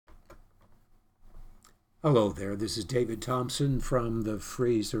Hello there, this is David Thompson from the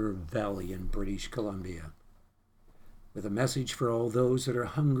Fraser Valley in British Columbia, with a message for all those that are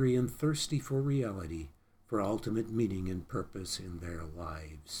hungry and thirsty for reality, for ultimate meaning and purpose in their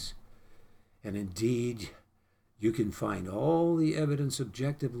lives. And indeed, you can find all the evidence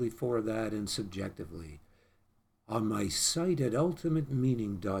objectively for that and subjectively on my site at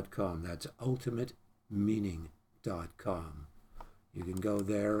ultimatemeaning.com. That's ultimatemeaning.com. You can go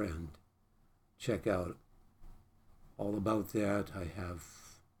there and check out all about that. I have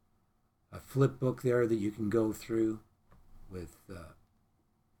a flip book there that you can go through with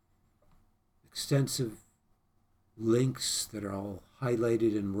extensive links that are all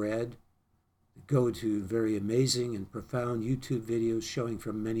highlighted in red. Go to very amazing and profound YouTube videos showing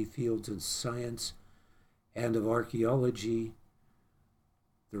from many fields of science and of archaeology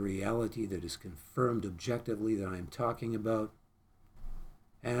the reality that is confirmed objectively that I'm talking about.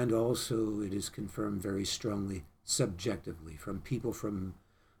 And also it is confirmed very strongly subjectively from people from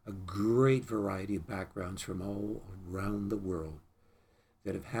a great variety of backgrounds from all around the world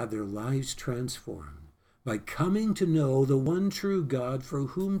that have had their lives transformed by coming to know the one true God, for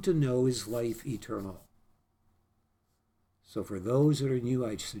whom to know is life eternal. So for those that are new,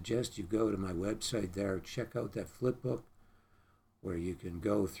 I suggest you go to my website there, check out that flip book where you can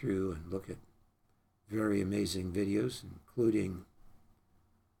go through and look at very amazing videos, including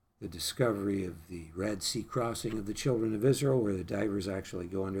the discovery of the Red Sea crossing of the children of Israel, where the divers actually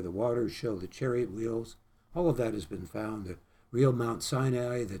go under the water, show the chariot wheels. All of that has been found. The real Mount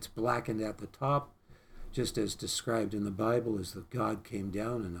Sinai that's blackened at the top, just as described in the Bible, as the God came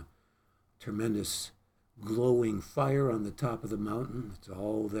down in a tremendous glowing fire on the top of the mountain. It's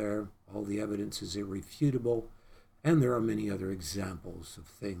all there. All the evidence is irrefutable. And there are many other examples of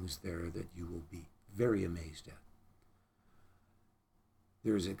things there that you will be very amazed at.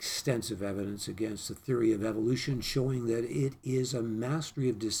 There is extensive evidence against the theory of evolution showing that it is a mastery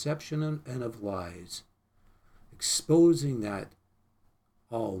of deception and of lies, exposing that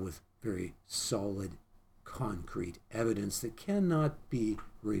all with very solid, concrete evidence that cannot be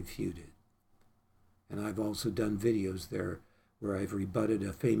refuted. And I've also done videos there where I've rebutted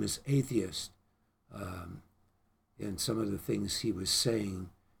a famous atheist in some of the things he was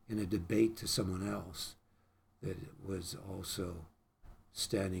saying in a debate to someone else that was also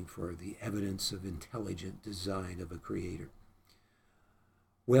standing for the evidence of intelligent design of a creator.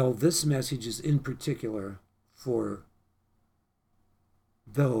 Well, this message is in particular for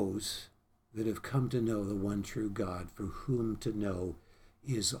those that have come to know the one true God, for whom to know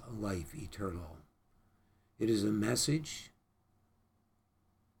is life eternal. It is a message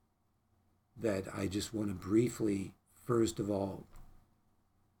that I just want to briefly, first of all,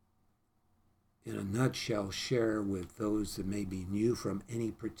 in a nutshell, share with those that may be new from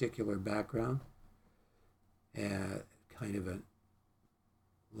any particular background. Kind of a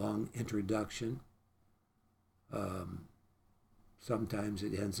long introduction. Sometimes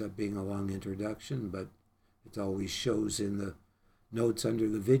it ends up being a long introduction, but it always shows in the notes under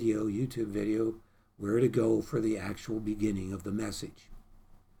the video, YouTube video, where to go for the actual beginning of the message.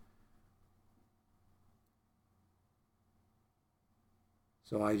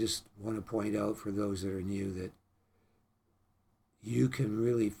 So I just want to point out for those that are new that you can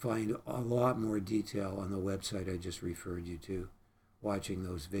really find a lot more detail on the website I just referred you to, watching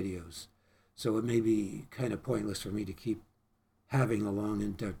those videos. So it may be kind of pointless for me to keep having a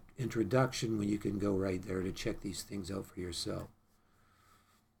long introduction when you can go right there to check these things out for yourself.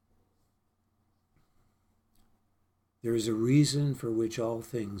 There is a reason for which all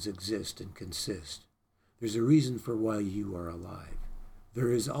things exist and consist. There's a reason for why you are alive.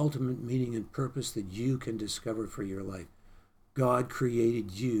 There is ultimate meaning and purpose that you can discover for your life. God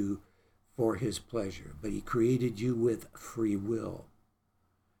created you for his pleasure, but he created you with free will.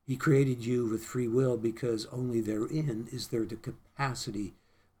 He created you with free will because only therein is there the capacity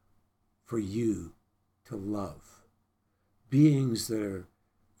for you to love. Beings that are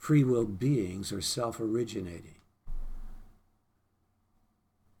free will beings are self-originating.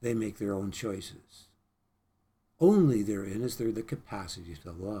 They make their own choices. Only therein is there the capacity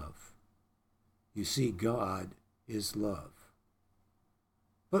to love. You see, God is love.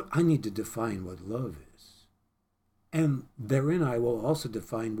 But I need to define what love is. And therein I will also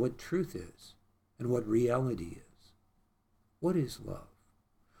define what truth is and what reality is. What is love?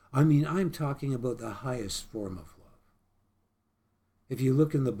 I mean, I'm talking about the highest form of love. If you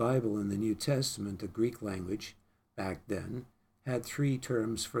look in the Bible in the New Testament, the Greek language back then had 3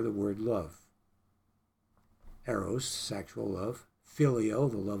 terms for the word love. Eros, sexual love, phileo,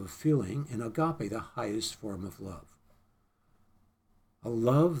 the love of feeling, and agape, the highest form of love. A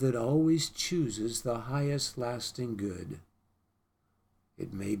love that always chooses the highest lasting good.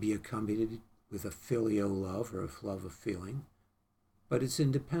 It may be accompanied with a filial love or a love of feeling, but it's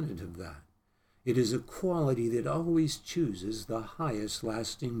independent of that. It is a quality that always chooses the highest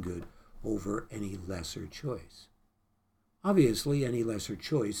lasting good over any lesser choice. Obviously, any lesser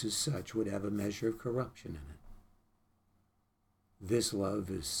choice as such would have a measure of corruption in it. This love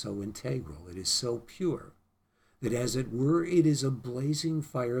is so integral, it is so pure, that as it were, it is a blazing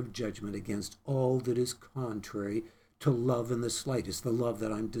fire of judgment against all that is contrary to love in the slightest, the love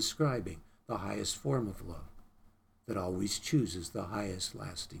that I'm describing, the highest form of love, that always chooses the highest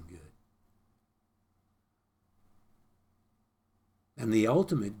lasting good. And the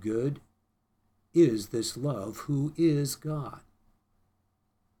ultimate good is this love who is God.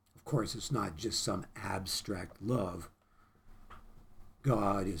 Of course, it's not just some abstract love.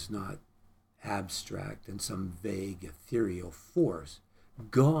 God is not abstract and some vague ethereal force.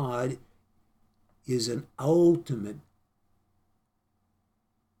 God is an ultimate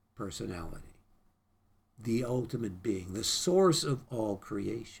personality, the ultimate being, the source of all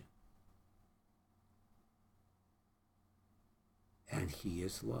creation. And he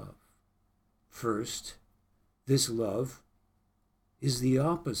is love. First, this love is the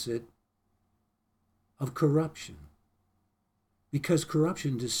opposite of corruption, because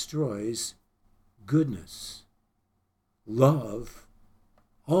corruption destroys goodness. Love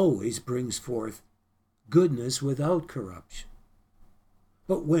always brings forth goodness without corruption.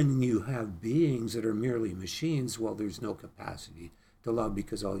 But when you have beings that are merely machines, well, there's no capacity to love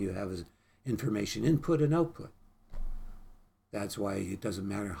because all you have is information input and output. That's why it doesn't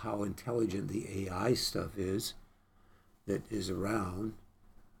matter how intelligent the AI stuff is that is around.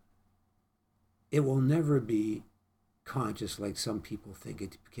 It will never be conscious like some people think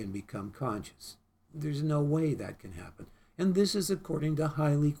it can become conscious. There's no way that can happen. And this is according to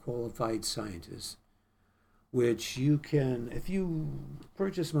highly qualified scientists, which you can, if you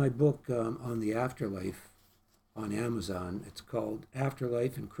purchase my book on the afterlife on Amazon, it's called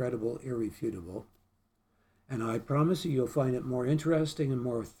Afterlife, Incredible, Irrefutable. And I promise you'll find it more interesting and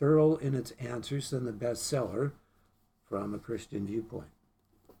more thorough in its answers than the bestseller from a Christian viewpoint.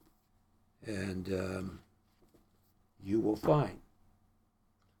 And you will find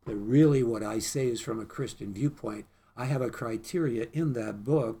that really what I say is from a Christian viewpoint. I have a criteria in that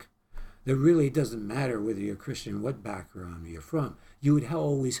book that really doesn't matter whether you're Christian, what background you're from. You would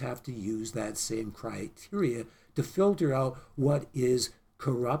always have to use that same criteria to filter out what is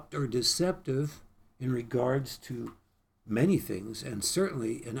corrupt or deceptive in regards to many things, and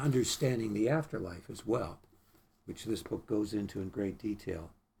certainly in understanding the afterlife as well, which this book goes into in great detail.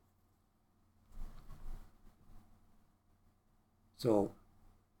 So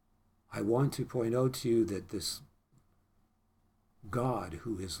I want to point out to you that this God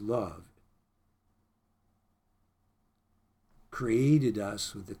who is love created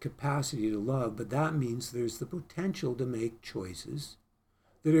us with the capacity to love, but that means there's the potential to make choices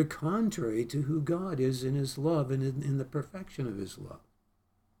that are contrary to who God is in his love and in the perfection of his love.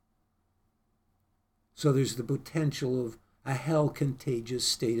 So there's the potential of a hell-contagious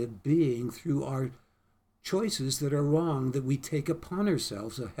state of being through our choices that are wrong, that we take upon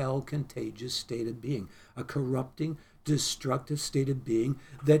ourselves, a hell-contagious state of being, a corrupting, destructive state of being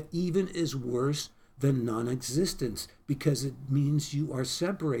that even is worse than non-existence, because it means you are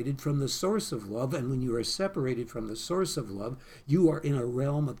separated from the source of love, and when you are separated from the source of love, you are in a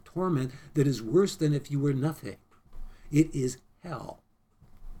realm of torment that is worse than if you were nothing. It is hell.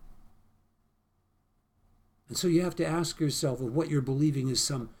 And so you have to ask yourself if what you're believing is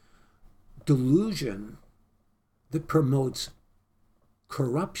some delusion that promotes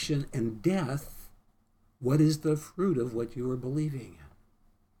corruption and death, what is the fruit of what you are believing in?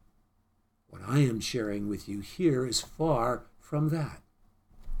 What I am sharing with you here is far from that.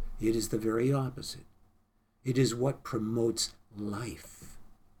 It is the very opposite. It is what promotes life.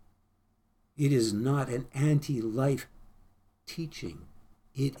 It is not an anti-life teaching.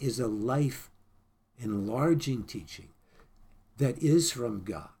 It is a life-enlarging teaching that is from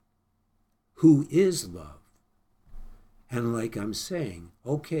God, who is love. And like I'm saying,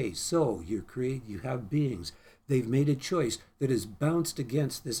 okay, so you have beings. They've made a choice that is bounced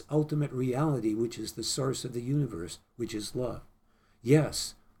against this ultimate reality, which is the source of the universe, which is love.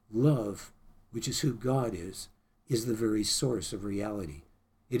 Yes, love, which is who God is the very source of reality.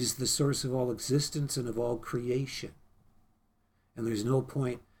 It is the source of all existence and of all creation. And there's no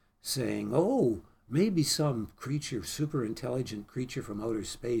point saying, oh, maybe some creature, super intelligent creature from outer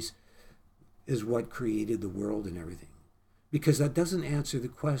space is what created the world and everything. Because that doesn't answer the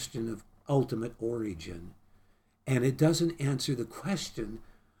question of ultimate origin. And it doesn't answer the question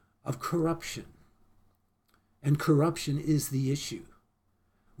of corruption. And corruption is the issue.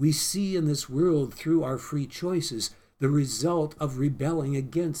 We see in this world through our free choices the result of rebelling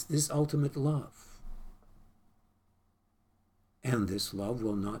against this ultimate love. And this love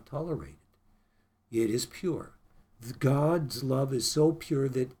will not tolerate it. It is pure. God's love is so pure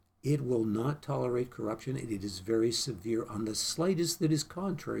that it will not tolerate corruption, and it is very severe on the slightest that is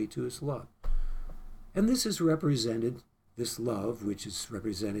contrary to his love. And this is represented, this love, which is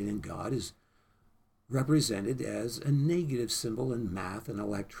represented in God, is represented as a negative symbol in math and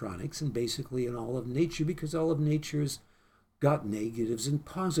electronics and basically in all of nature, because all of nature's got negatives and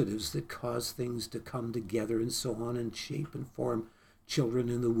positives that cause things to come together and so on and shape and form children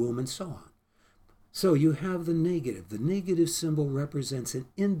in the womb and so on. So you have the negative. The negative symbol represents an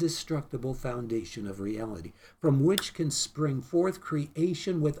indestructible foundation of reality from which can spring forth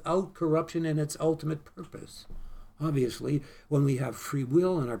creation without corruption and its ultimate purpose. Obviously, when we have free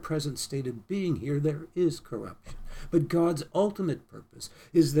will in our present state of being here, there is corruption. But God's ultimate purpose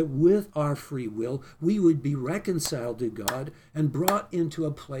is that with our free will, we would be reconciled to God and brought into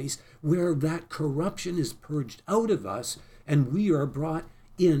a place where that corruption is purged out of us and we are brought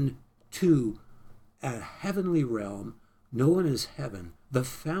into a heavenly realm known as heaven, the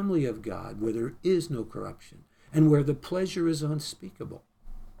family of God, where there is no corruption and where the pleasure is unspeakable.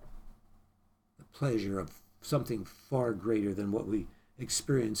 The pleasure of something far greater than what we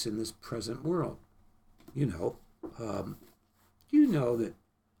experience in this present world. You know that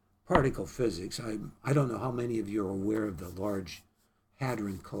particle physics, I don't know how many of you are aware of the Large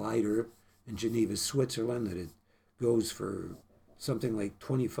Hadron Collider in Geneva, Switzerland, that it goes for something like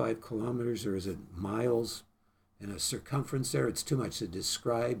 25 kilometers, or is it miles in a circumference there? It's too much to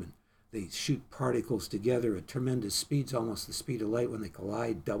describe. And they shoot particles together at tremendous speeds, almost the speed of light. When they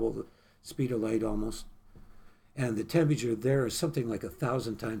collide, double the speed of light almost. And the temperature there is something like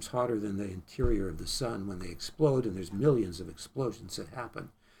 1,000 times hotter than the interior of the sun when they explode, and there's millions of explosions that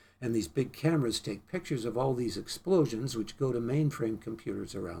happen. And these big cameras take pictures of all these explosions, which go to mainframe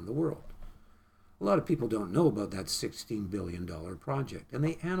computers around the world. A lot of people don't know about that $16 billion project, and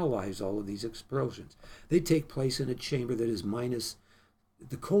they analyze all of these explosions. They take place in a chamber that is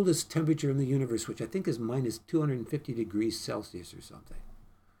the coldest temperature in the universe, which I think is minus 250 degrees Celsius or something.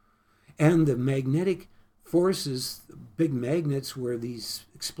 And the magnetic forces, big magnets where these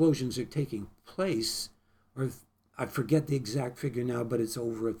explosions are taking place, I forget the exact figure now, but it's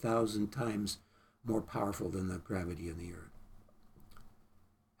over 1,000 times more powerful than the gravity of the Earth.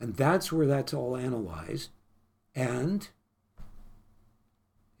 And that's where that's all analyzed. And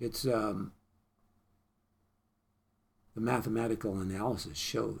it's the mathematical analysis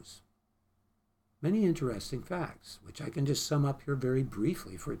shows many interesting facts, which I can just sum up here very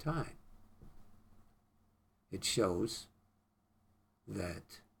briefly for time. It shows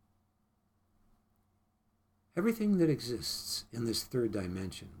that everything that exists in this third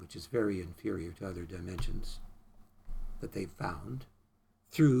dimension, which is very inferior to other dimensions that they've found,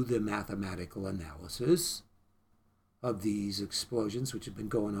 through the mathematical analysis of these explosions, which have been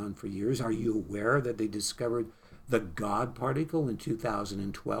going on for years. Are you aware that they discovered the God particle in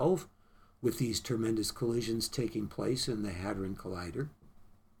 2012 with these tremendous collisions taking place in the Hadron Collider?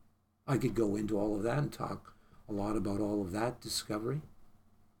 I could go into all of that and talk a lot about all of that discovery.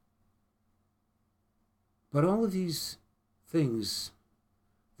 But all of these things,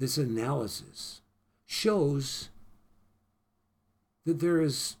 this analysis, shows that there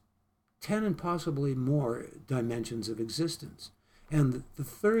is 10 and possibly more dimensions of existence. And the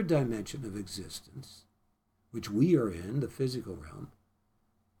third dimension of existence, which we are in, the physical realm,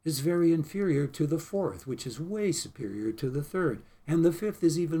 is very inferior to the fourth, which is way superior to the third. And the fifth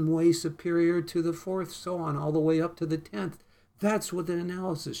is even way superior to the fourth, so on, all the way up to the 10th. That's what the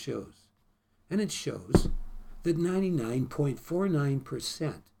analysis shows. And it shows that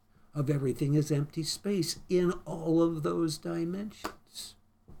 99.49% of everything is empty space in all of those dimensions.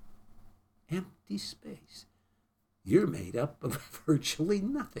 Empty space. You're made up of virtually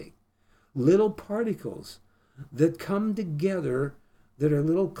nothing. Little particles that come together that are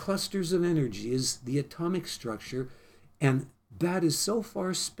little clusters of energy is the atomic structure, and that is so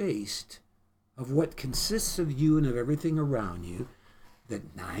far spaced of what consists of you and of everything around you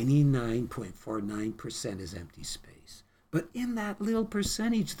that 99.49% is empty space. But in that little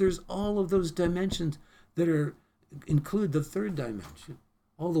percentage, there's all of those dimensions that include the third dimension,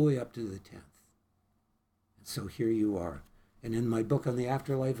 all the way up to the 10th. And so here you are. And in my book on the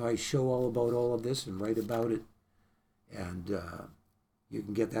afterlife, I show all about all of this and write about it. And you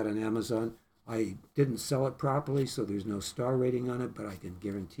can get that on Amazon. I didn't sell it properly, so there's no star rating on it, but I can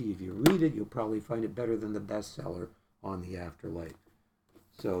guarantee if you read it, you'll probably find it better than the bestseller on the afterlife.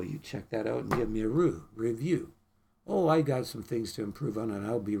 So you check that out and give me a review. Oh, I got some things to improve on, and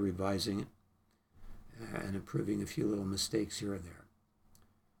I'll be revising it and improving a few little mistakes here and there.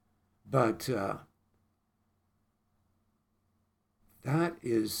 But that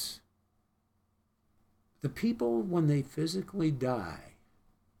is the people when they physically die,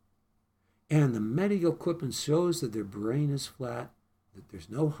 and the medical equipment shows that their brain is flat, that there's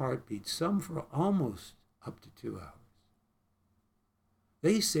no heartbeat, some for almost up to 2 hours.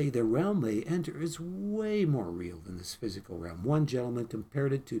 They say the realm they enter is way more real than this physical realm. One gentleman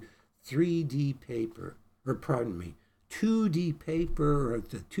compared it to 3D paper, 2D paper, or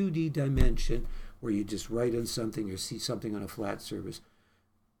the 2D dimension, where you just write on something or see something on a flat surface,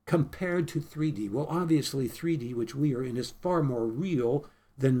 compared to 3D. Well, obviously 3D, which we are in, is far more real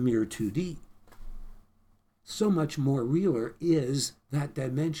than mere 2D. So much more realer is that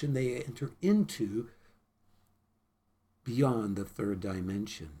dimension they enter into beyond the third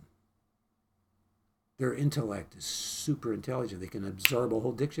dimension. Their intellect is super intelligent. They can absorb a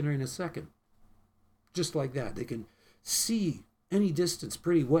whole dictionary in a second. Just like that. They can see any distance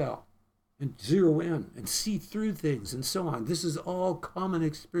pretty well and zero in and see through things and so on. This is all common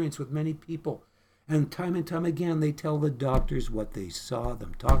experience with many people. And time again, they tell the doctors what they saw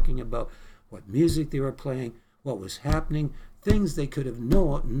them talking about, what music they were playing, what was happening, things they could have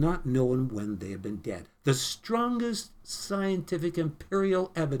not known when they had been dead. The strongest scientific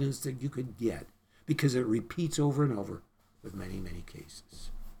empirical evidence that you could get, because it repeats over and over with many, many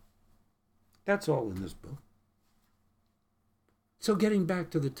cases. That's all in this book. So getting back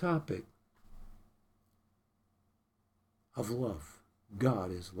to the topic of love.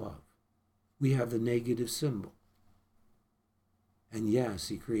 God is love. We have the negative symbol. And yes,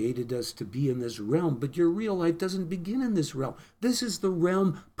 he created us to be in this realm, but your real life doesn't begin in this realm. This is the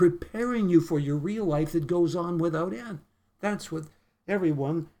realm preparing you for your real life that goes on without end. That's what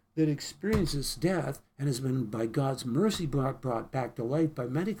everyone that experiences death and has been by God's mercy brought back to life by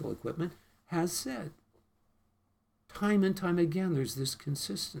medical equipment has said. Time and time again, there's this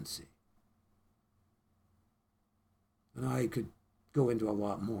consistency. And I could go into a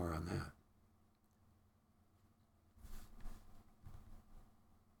lot more on that.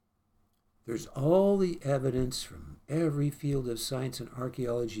 There's all the evidence from every field of science and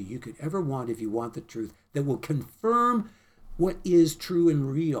archaeology you could ever want if you want the truth that will confirm what is true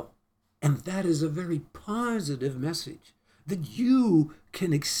and real. And that is a very positive message, that you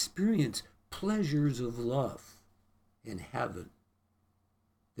can experience pleasures of love in heaven.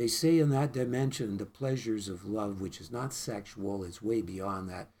 They say in that dimension, the pleasures of love, which is not sexual, is way beyond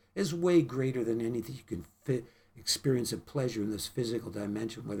that, is way greater than anything you can experience of pleasure in this physical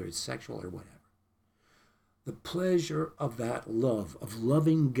dimension, whether it's sexual or whatever. The pleasure of that love, of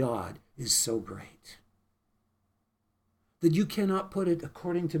loving God, is so great that you cannot put it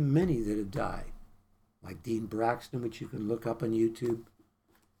according to many that have died, like Dean Braxton, which you can look up on YouTube,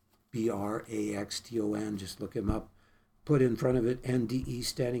 Braxton, just look him up. Put in front of it NDE,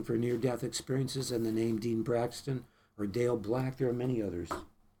 standing for near-death experiences, and the name Dean Braxton, or Dale Black. There are many others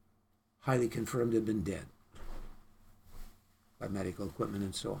highly confirmed to have been dead by medical equipment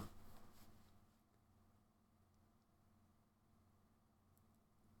and so on.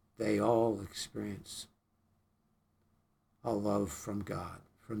 They all experience a love from God,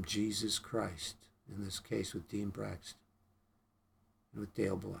 from Jesus Christ, in this case with Dean Braxton and with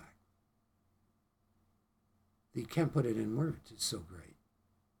Dale Black. You can't put it in words. It's so great.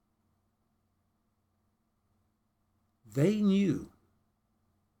 They knew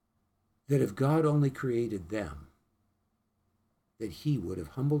that if God only created them, that he would have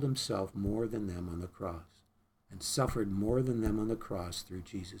humbled himself more than them on the cross and suffered more than them on the cross through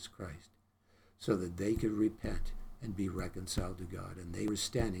Jesus Christ, so that they could repent and be reconciled to God. And they were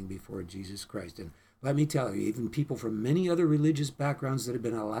standing before Jesus Christ. And let me tell you, even people from many other religious backgrounds that have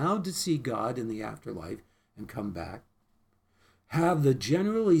been allowed to see God in the afterlife and come back, have the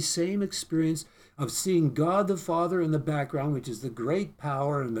generally same experience of seeing God the Father in the background, which is the great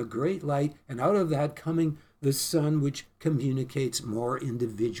power and the great light, and out of that coming the Son, which communicates more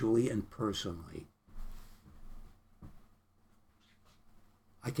individually and personally.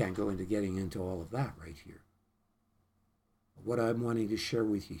 I can't go into getting into all of that right here. What I'm wanting to share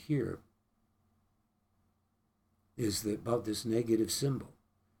with you here is that about this negative symbol.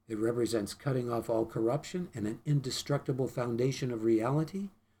 It represents cutting off all corruption and an indestructible foundation of reality,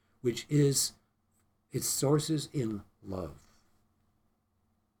 which is its sources in love.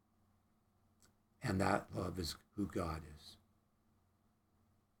 And that love is who God is.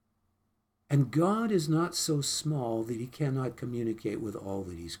 And God is not so small that he cannot communicate with all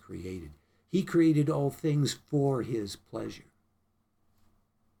that he's created. He created all things for his pleasure.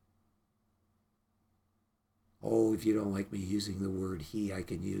 Oh, if you don't like me using the word he, I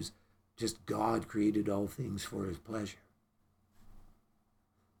can use just God created all things for his pleasure.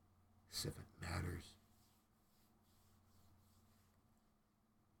 As if it matters.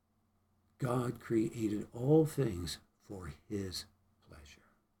 God created all things for his pleasure.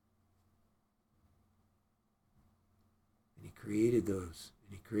 And he created those,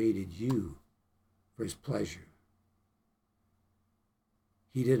 and he created you for his pleasure.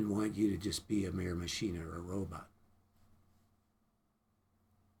 He didn't want you to just be a mere machine or a robot.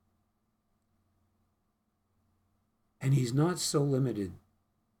 And he's not so limited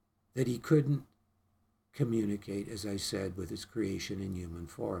that he couldn't communicate, as I said, with his creation in human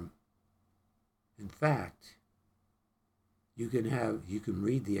form. In fact, you can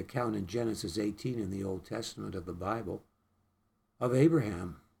read the account in Genesis 18 in the Old Testament of the Bible of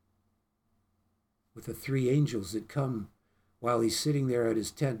Abraham with the three angels that come while he's sitting there at his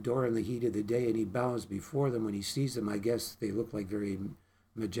tent door in the heat of the day, and he bows before them. When he sees them, I guess they look like very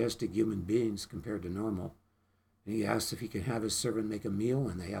majestic human beings compared to normal. And he asks if he can have his servant make a meal,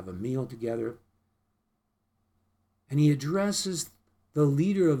 and they have a meal together. And he addresses the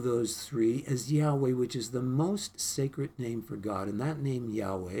leader of those three as Yahweh, which is the most sacred name for God. And that name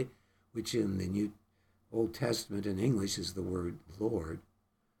Yahweh, which in the New Old Testament in English is the word Lord.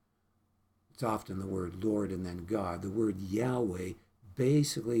 It's often the word Lord and then God. The word Yahweh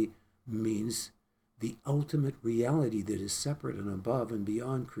basically means the ultimate reality that is separate and above and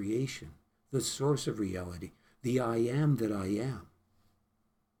beyond creation, the source of reality, the I am that I am.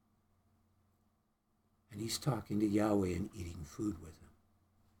 And he's talking to Yahweh and eating food with him.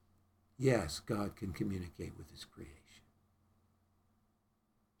 Yes, God can communicate with his creation.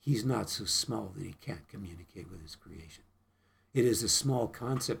 He's not so small that he can't communicate with his creation. It is a small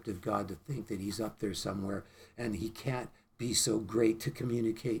concept of God to think that he's up there somewhere and he can't be so great to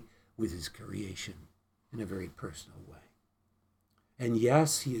communicate with his creation in a very personal way. And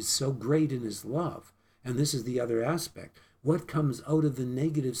yes, he is so great in his love. And this is the other aspect. What comes out of the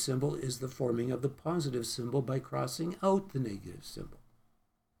negative symbol is the forming of the positive symbol by crossing out the negative symbol.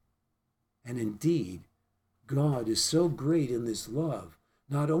 And indeed, God is so great in this love.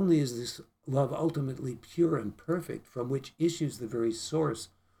 Not only is this love ultimately pure and perfect, from which issues the very source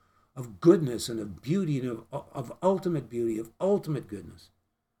of goodness and of beauty and of ultimate beauty, of ultimate goodness.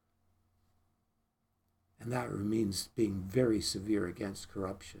 And that means being very severe against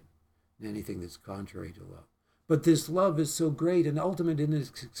corruption and anything that's contrary to love. But this love is so great and ultimate in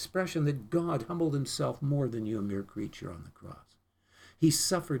its expression that God humbled himself more than you, a mere creature, on the cross. He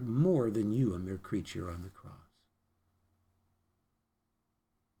suffered more than you, a mere creature, on the cross.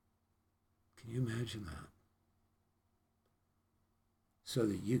 Can you imagine that? So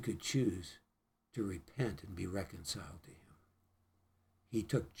that you could choose to repent and be reconciled to him. He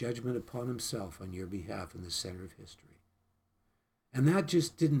took judgment upon himself on your behalf in the center of history. And that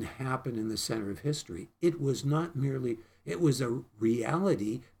just didn't happen in the center of history. It was a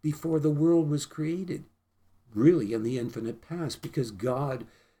reality before the world was created, really in the infinite past, because God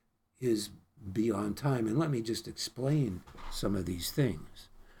is beyond time. And let me just explain some of these things.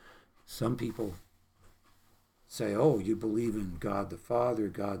 Some people say, oh, you believe in God the Father,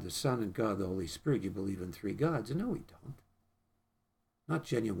 God the Son, and God the Holy Spirit. You believe in three gods. And no, we don't. Not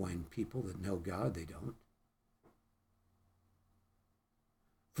genuine people that know God, they don't.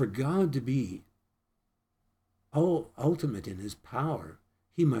 For God to be ultimate in his power,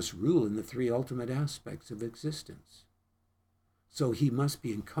 he must rule in the three ultimate aspects of existence. So he must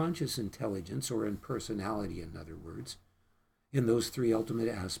be in conscious intelligence, or in personality, in other words, in those three ultimate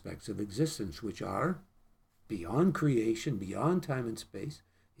aspects of existence, which are beyond creation, beyond time and space,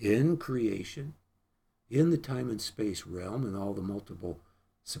 in creation, in the time and space realm, and all the multiple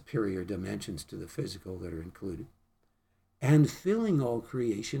superior dimensions to the physical that are included, and filling all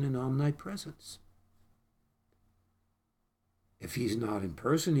creation in omnipresence. If he's not in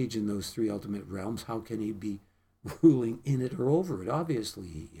personage in those three ultimate realms, how can he be ruling in it or over it? Obviously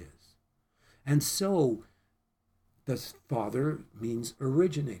he is. And so the Father means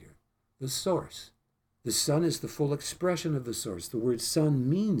originator, the source. The Son is the full expression of the source. The word Son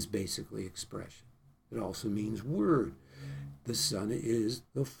means basically expression. It also means word. The Son is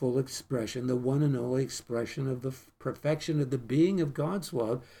the full expression, the one and only expression of the perfection of the being of God's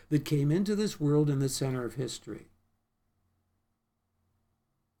love that came into this world in the center of history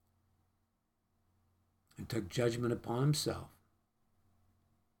and took judgment upon himself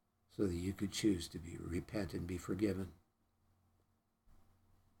so that you could choose to repent and be forgiven.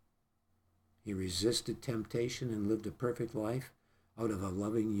 He resisted temptation and lived a perfect life out of a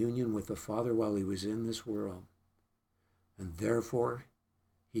loving union with the Father while he was in this world. And therefore,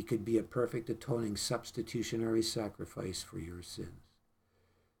 he could be a perfect atoning substitutionary sacrifice for your sins,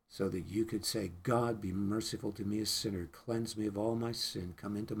 so that you could say, God, be merciful to me, a sinner. Cleanse me of all my sin.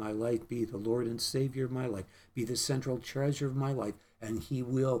 Come into my life. Be the Lord and Savior of my life. Be the central treasure of my life. And he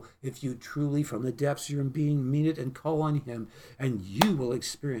will, if you truly, from the depths of your being, mean it and call on him, and you will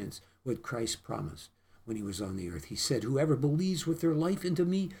experience what Christ promised when he was on the earth. He said, whoever believes with their life into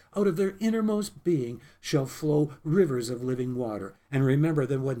me, out of their innermost being shall flow rivers of living water. And remember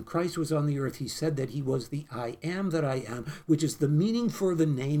that when Christ was on the earth, he said that he was the I am that I am, which is the meaning for the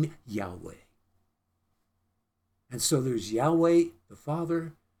name Yahweh. And so there's Yahweh the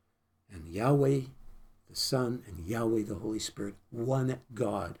Father, and Yahweh the Son, and Yahweh the Holy Spirit, one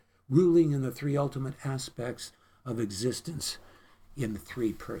God, ruling in the three ultimate aspects of existence in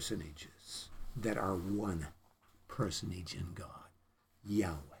three personages that are one personage in God,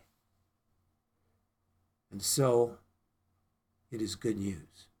 Yahweh. And so it is good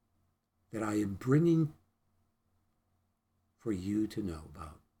news that I am bringing for you to know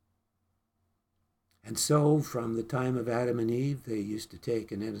about. And so from the time of Adam and Eve, they used to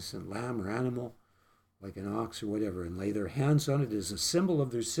take an innocent lamb or animal, like an ox or whatever, and lay their hands on it as a symbol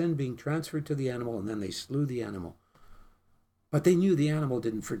of their sin being transferred to the animal, and then they slew the animal. But they knew the animal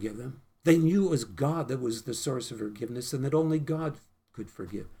didn't forgive them. They knew it was God that was the source of forgiveness, and that only God could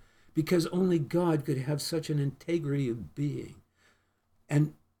forgive, because only God could have such an integrity of being,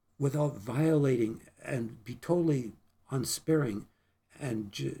 and without violating and be totally unsparing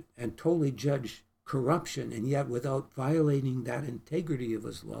and totally judge corruption, and yet without violating that integrity of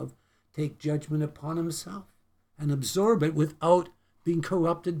his love, take judgment upon himself and absorb it without being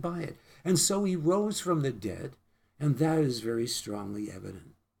corrupted by it. And so he rose from the dead, and that is very strongly evident.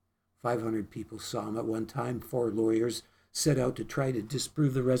 500 people saw him at one time. 4 lawyers set out to try to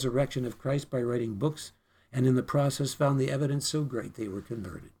disprove the resurrection of Christ by writing books, and in the process found the evidence so great they were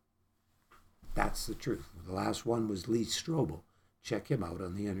converted. That's the truth. The last one was Lee Strobel. Check him out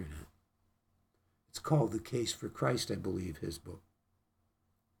on the internet. It's called The Case for Christ, I believe, his book.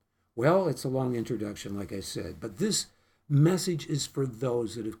 Well, it's a long introduction, like I said, but this message is for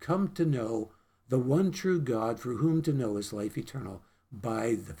those that have come to know the one true God, for whom to know is life eternal,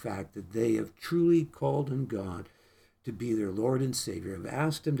 by the fact that they have truly called on God to be their Lord and Savior, have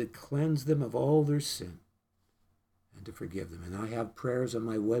asked him to cleanse them of all their sin and to forgive them. And I have prayers on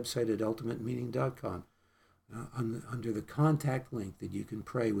my website at ultimatemeaning.com under the contact link that you can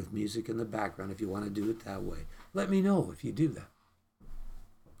pray with music in the background if you want to do it that way. Let me know if you do that.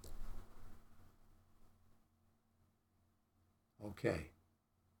 Okay.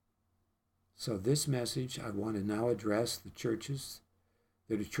 So this message, I want to now address the churches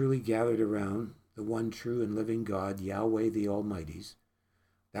that are truly gathered around the one true and living God, Yahweh the Almighty's.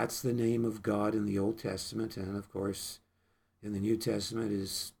 That's the name of God in the Old Testament, and of course in the New Testament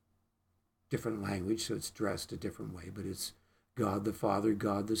is different language, so it's dressed a different way, but it's God the Father,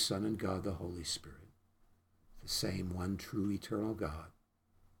 God the Son, and God the Holy Spirit. The same one true eternal God.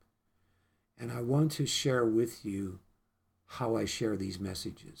 And I want to share with you how I share these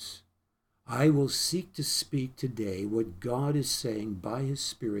messages. I will seek to speak today what God is saying by his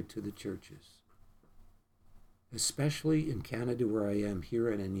Spirit to the churches, especially in Canada where I am here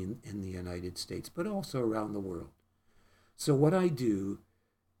and in the United States, but also around the world. So what I do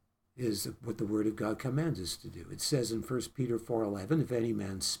is what the Word of God commands us to do. It says in 1 Peter 4:11, if any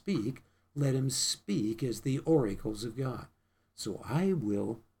man speak, let him speak as the oracles of God. So I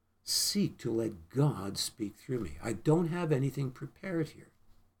will seek to let God speak through me. I don't have anything prepared here.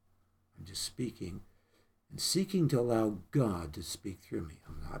 I'm just speaking and seeking to allow God to speak through me.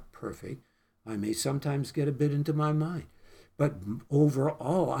 I'm not perfect. I may sometimes get a bit into my mind. But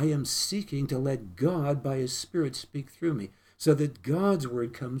overall, I am seeking to let God, by his Spirit, speak through me, so that God's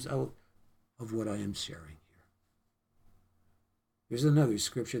word comes out of what I am sharing here. There's another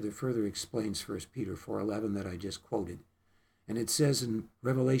scripture that further explains 1 Peter 4:11 that I just quoted. And it says in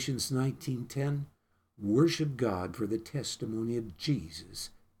Revelations 19:10, worship God, for the testimony of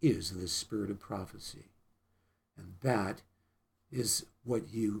Jesus is the spirit of prophecy. And that is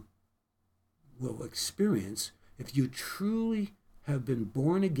what you will experience if you truly have been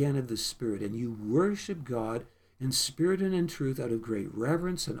born again of the Spirit and you worship God in spirit and in truth out of great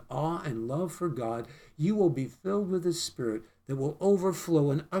reverence and awe and love for God. You will be filled with the Spirit that will overflow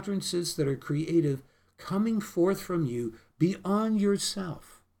in utterances that are creative, coming forth from you beyond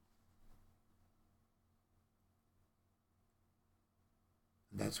yourself.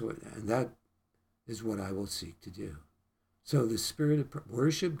 And that is what I will seek to do. So the spirit of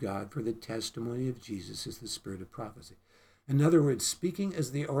worship God, for the testimony of Jesus is the spirit of prophecy. In other words, speaking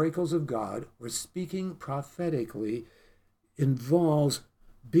as the oracles of God or speaking prophetically involves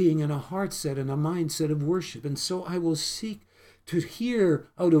being in a heart set and a mindset of worship. And so I will seek to hear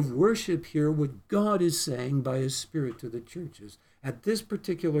out of worship here what God is saying by his Spirit to the churches at this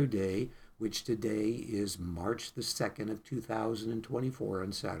particular day, which today is March the 2nd of 2024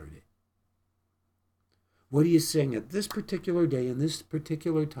 on Saturday. What he is saying at this particular day and this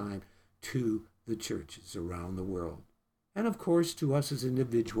particular time to the churches around the world. And of course to us as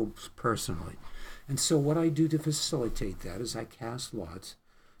individuals personally. And so what I do to facilitate that is I cast lots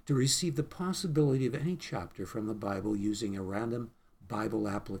to receive the possibility of any chapter from the Bible using a random Bible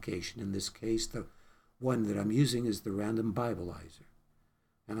application. In this case, the one that I'm using is the Random Biblizer.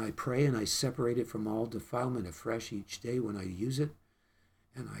 And I pray and I separate it from all defilement afresh each day when I use it.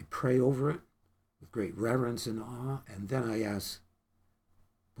 And I pray over it with great reverence and awe. And then I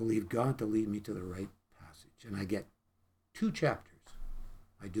believe God to lead me to the right passage. And I get 2 chapters.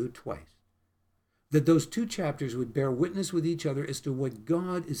 I do it twice. That those 2 chapters would bear witness with each other as to what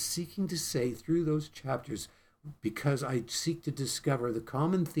God is seeking to say through those chapters, because I seek to discover the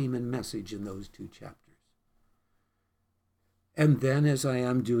common theme and message in those 2 chapters. And then, as I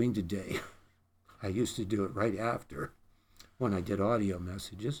am doing today, I used to do it right after when I did audio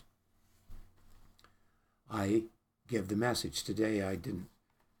messages, I give the message. Today I didn't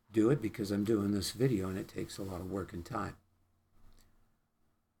do it because I'm doing this video and it takes a lot of work and time.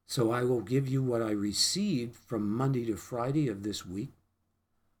 So I will give you what I received from Monday to Friday of this week,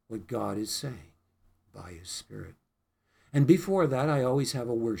 what God is saying by his Spirit. And before that, I always have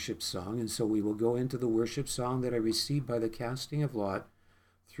a worship song, and so we will go into the worship song that I received by the casting of lot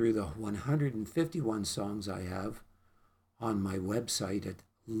through the 151 songs I have on my website at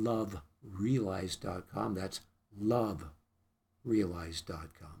loverealized.com. That's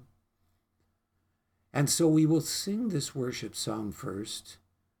loverealized.com. And so we will sing this worship song first,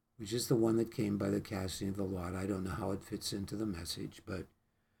 which is the one that came by the casting of the lot. I don't know how it fits into the message, but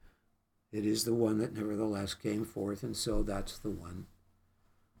it is the one that nevertheless came forth, and so that's the one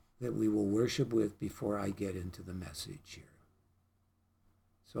that we will worship with before I get into the message here.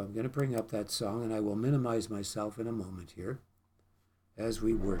 So I'm going to bring up that song, and I will minimize myself in a moment here as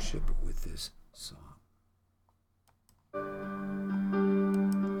we worship with this song.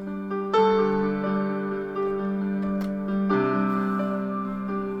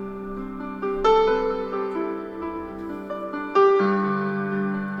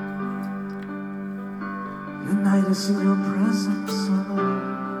 Unite us in your presence, O Lord.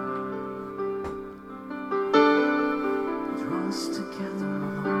 Draw us together, O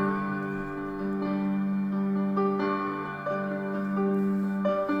Lord.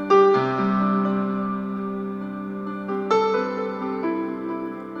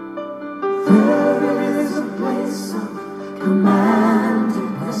 There is a place of command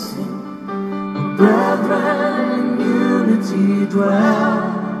and blessing, where brethren in unity dwell.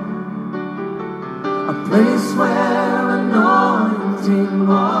 A place where anointing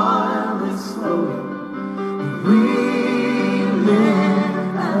oil is flowing, and we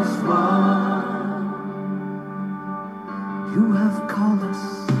live as one. You have called us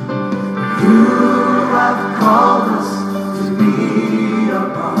to be a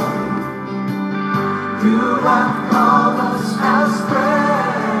body. You have called us as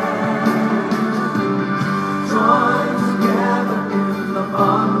friends, joined together in the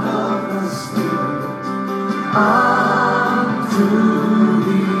bond of the Spirit. Unto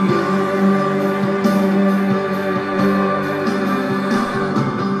the end.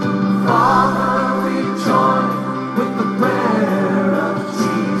 Father, we join with the prayer of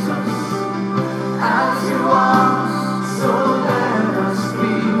Jesus. As you are, so let us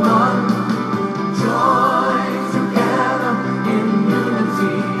be one. Join together in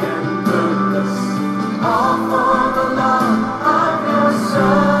unity and purpose, all for the love of your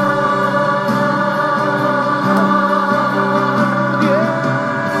Son.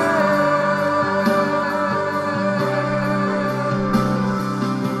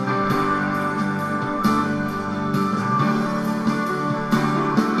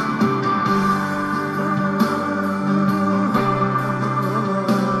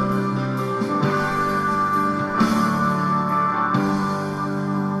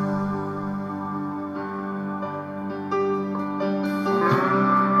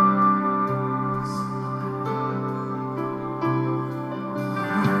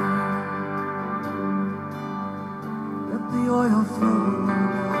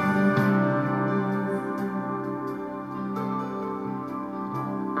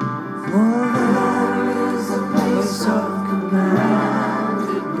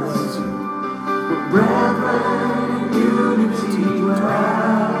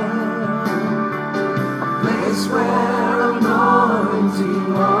 where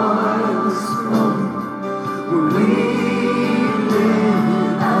anointing oils flow, where we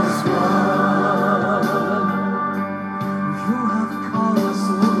live as one. You have called us,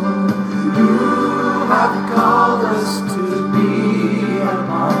 Lord. You have called us to be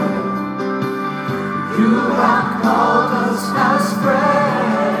apart. You have called us as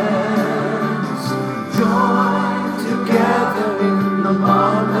friends, joined together in the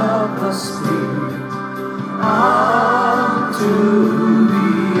bond of the Spirit unto the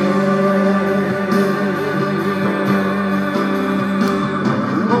end.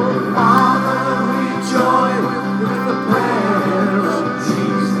 Oh, Father, we join with the prayer of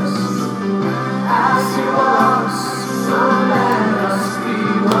Jesus. As He was, so let us be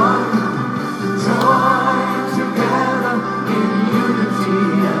one, joined together in unity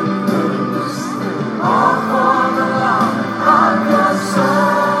and purpose, all for the love of your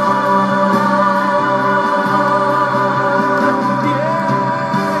Son.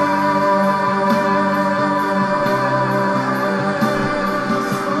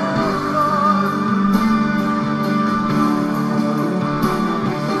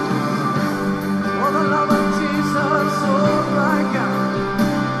 For the love of Jesus, oh my God.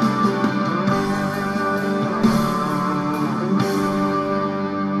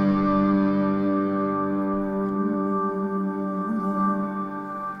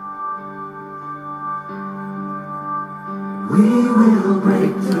 We will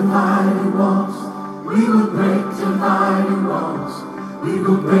break dividing walls. We will break dividing walls. We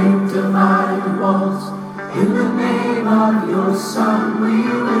will break dividing walls. In the name of your Son, we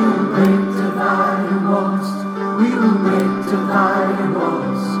will break dividing walls. We will break dividing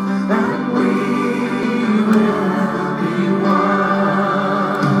walls. And we will be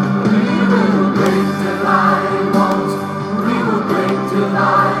one. We will break dividing walls. We will break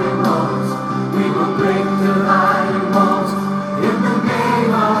dividing walls. We will break dividing walls. In the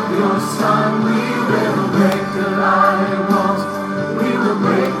name of your Son, we will break dividing walls. We will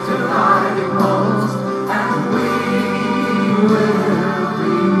break dividing walls. And we will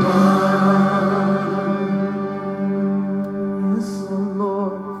be one. Yes, oh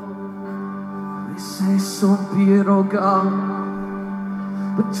Lord. We say, so be it, oh God.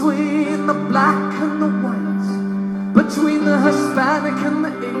 Between the black and the white, between the Hispanic and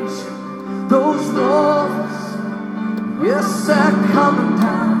the Asian, those walls, yes, they're coming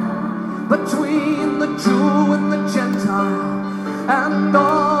down. Between the Jew and the Gentile and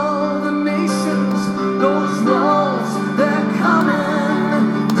all the nations, those walls, they're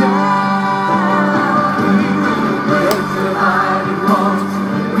coming down. We will break dividing walls.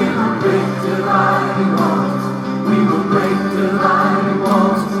 We will break dividing walls. We will break dividing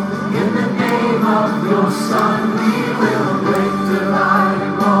walls. In the name of your Son, we will break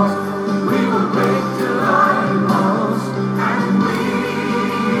dividing walls. We will break dividing walls. And we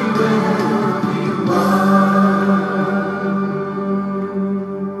will be one.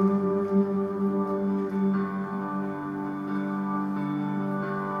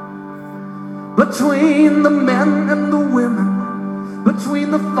 Between the men and the women,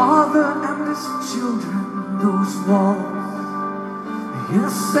 between the father and his children, those walls,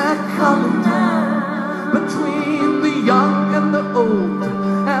 yes, they're coming down. Between the young and the old,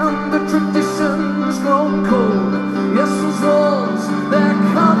 and the traditions grow cold, yes, those walls, they're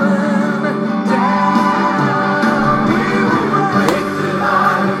coming down. We will break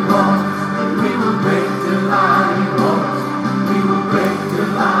dividing walls. We will break dividing walls. We will break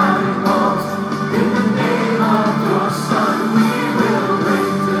dividing walls. In the name of your Son, we will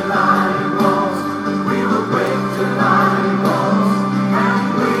break dividing walls. We will break dividing walls. And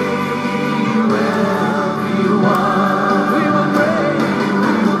we will be one. We will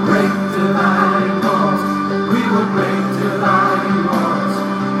break dividing walls. We will break dividing walls.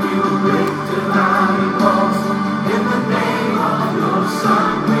 We will break dividing walls. In the name of your Son,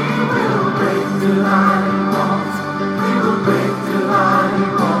 we will break dividing walls. We will break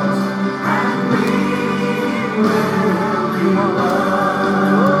dividing walls. And we will be one.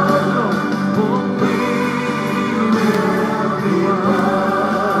 Oh, we will be one.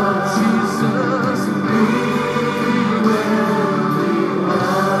 Jesus, we will be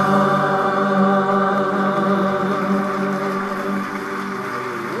one.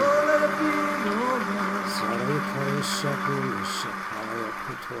 Oh, let it be one.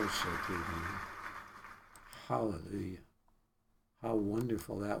 Hallelujah. How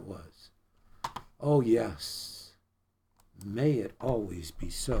wonderful that was. Oh, yes. May it always be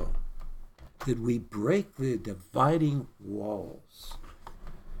so, that we break the dividing walls.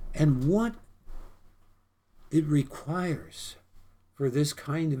 And what it requires for this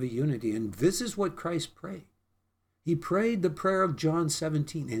kind of a unity. And this is what Christ prayed. He prayed the prayer of John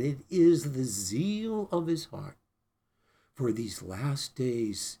 17, and it is the zeal of his heart for these last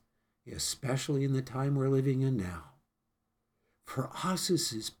days, especially in the time we're living in now, for us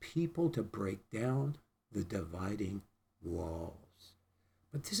as his people to break down the dividing walls.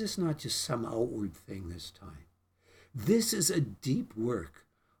 But this is not just some outward thing this time. This is a deep work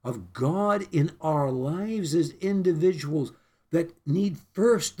of God in our lives as individuals that need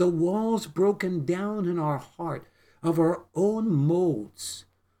first the walls broken down in our heart of our own molds,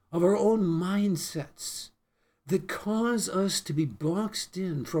 of our own mindsets that cause us to be boxed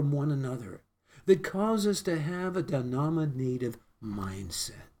in from one another, that cause us to have a denominative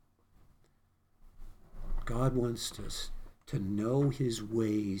mindset. God wants us to know his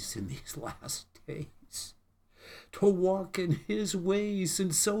ways in these last days, to walk in his ways,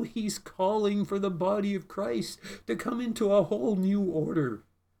 and so he's calling for the body of Christ to come into a whole new order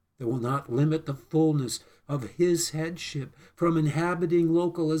that will not limit the fullness of his headship from inhabiting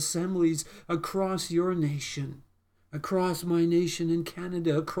local assemblies across your nation, across my nation in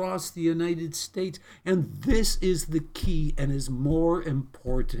Canada, across the United States. And this is the key and is more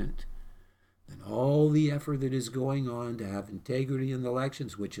important than all the effort that is going on to have integrity in the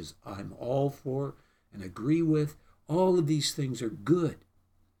elections, which is I'm all for and agree with. All of these things are good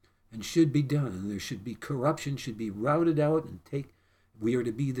and should be done, and there should be corruption, should be routed out, and we are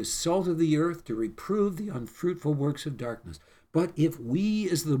to be the salt of the earth to reprove the unfruitful works of darkness. But if we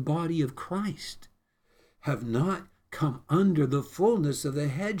as the body of Christ have not come under the fullness of the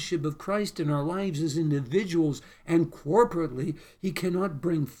headship of Christ in our lives as individuals and corporately, he cannot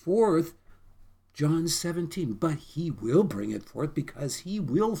bring forth John 17, but he will bring it forth because he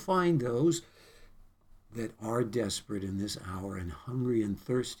will find those that are desperate in this hour and hungry and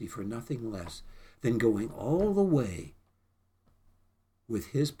thirsty for nothing less than going all the way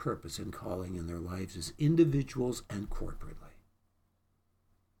with his purpose and calling in their lives as individuals and corporately.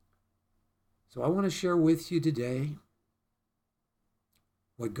 So I want to share with you today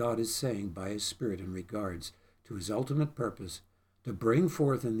what God is saying by his Spirit in regards to his ultimate purpose to bring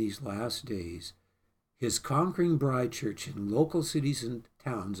forth in these last days his conquering bride church in local cities and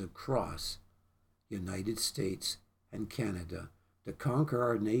towns across the United States and Canada to conquer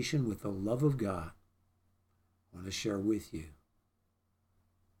our nation with the love of God. I want to share with you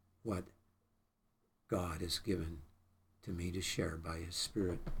what God has given to me to share by his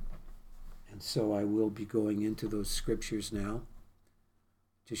Spirit. And so I will be going into those scriptures now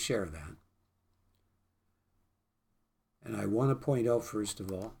to share that. And I want to point out, first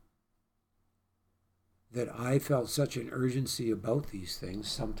of all, that I felt such an urgency about these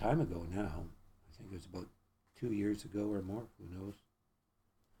things some time ago now. I think it was about 2 years ago or more, who knows.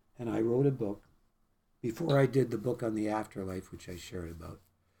 And I wrote a book, before I did the book on the afterlife, which I shared about,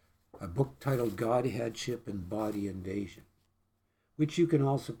 a book titled God, Headship, and Body Invasion, which you can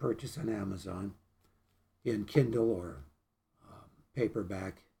also purchase on Amazon in Kindle or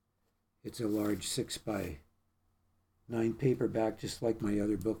paperback. It's a large 6x9 paperback, just like my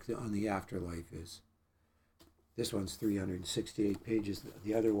other book on the afterlife is. This one's 368 pages.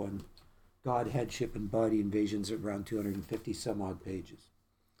 The other one, God, Headship, and Body Invasion, is around 250 some odd pages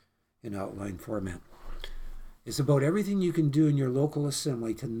in outline format. It's about everything you can do in your local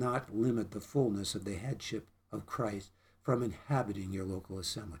assembly to not limit the fullness of the headship of Christ from inhabiting your local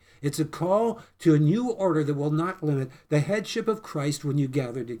assembly. It's a call to a new order that will not limit the headship of Christ when you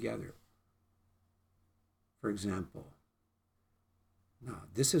gather together. For example, no,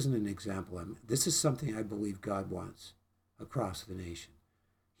 this isn't an example. This is something I believe God wants across the nation.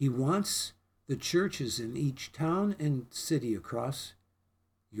 He wants the churches in each town and city across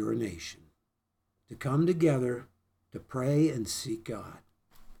your nation to come together to pray and seek God.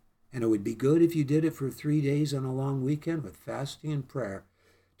 And it would be good if you did it for 3 days on a long weekend with fasting and prayer,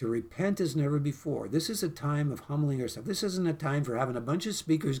 to repent as never before. This is a time of humbling ourselves. This isn't a time for having a bunch of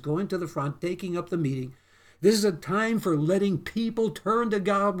speakers going to the front, taking up the meeting. This is a time for letting people turn to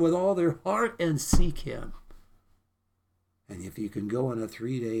God with all their heart and seek him. And if you can go on a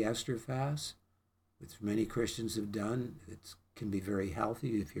 3-day Esther fast, which many Christians have done, it can be very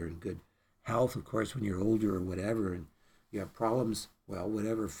healthy if you're in good health. Of course, when you're older or whatever and you have problems, well,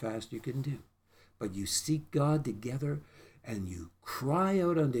 whatever fast you can do. But you seek God together and you cry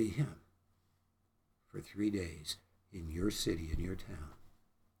out unto him for 3 days in your city, in your town,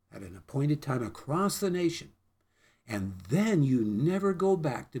 at an appointed time across the nation. And then you never go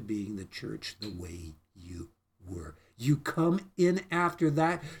back to being the church the way you were. You come in after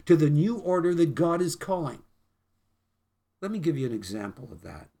that to the new order that God is calling. Let me give you an example of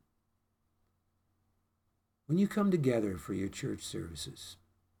that. When you come together for your church services,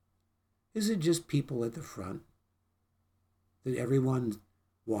 is it just people at the front that everyone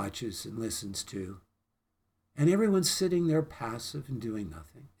watches and listens to, and everyone's sitting there passive and doing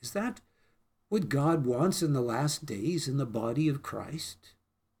nothing. Is that what God wants in the last days in the body of Christ?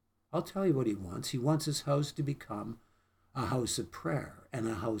 I'll tell you what he wants. He wants his house to become a house of prayer and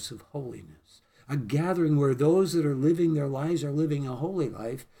a house of holiness, a gathering where those that are living their lives are living a holy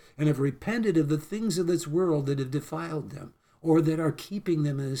life and have repented of the things of this world that have defiled them or that are keeping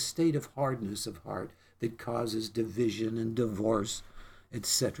them in a state of hardness of heart that causes division and divorce,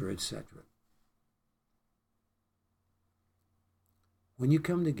 etc., etc. When you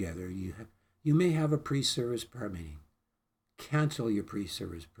come together, you may have a pre-service prayer meeting. Cancel your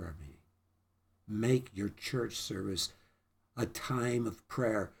pre-service prayer meeting. Make your church service a time of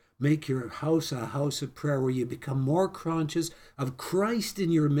prayer. Make your house a house of prayer where you become more conscious of Christ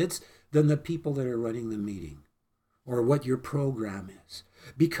in your midst than the people that are running the meeting or what your program is.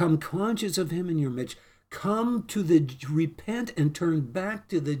 Become conscious of him in your midst. Repent and turn back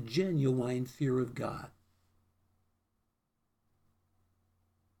to the genuine fear of God.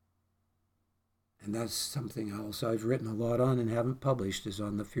 And that's something else I've written a lot on and haven't published, is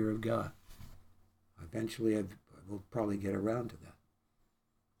on the fear of God. Eventually I will probably get around to that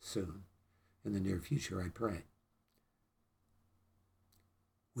soon, in the near future, I pray.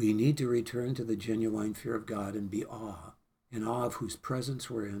 We need to return to the genuine fear of God and be in awe of whose presence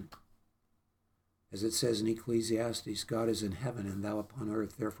we're in. As it says in Ecclesiastes, God is in heaven and thou upon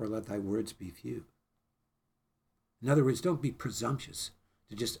earth, therefore let thy words be few. In other words, don't be presumptuous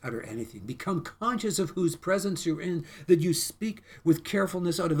to just utter anything. Become conscious of whose presence you're in, that you speak with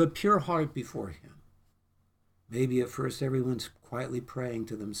carefulness out of a pure heart before him. Maybe at first everyone's quietly praying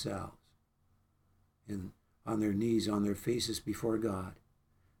to themselves and on their knees, on their faces before God.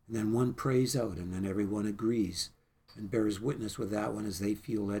 And then one prays out, and then everyone agrees and bears witness with that one as they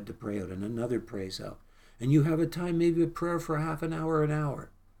feel led to pray out, and another prays out. And you have a time, maybe a prayer for half an hour, an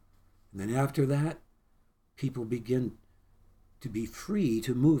hour. And then after that, people begin to be free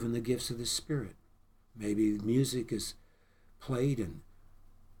to move in the gifts of the Spirit. Maybe music is played,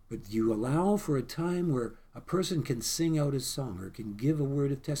 but you allow for a time where a person can sing out a song or can give a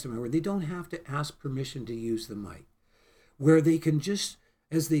word of testimony, where they don't have to ask permission to use the mic, where they can just,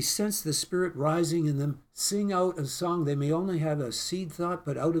 as they sense the Spirit rising in them, sing out a song. They may only have a seed thought,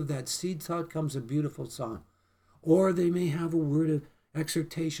 but out of that seed thought comes a beautiful song. Or they may have a word of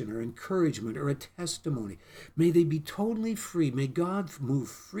exhortation or encouragement or a testimony. May they be totally free. May God move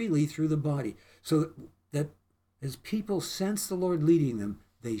freely through the body so that as people sense the Lord leading them,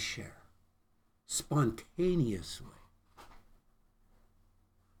 they share spontaneously.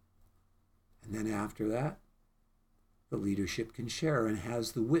 And then after that, the leadership can share and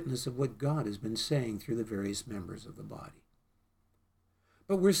has the witness of what God has been saying through the various members of the body.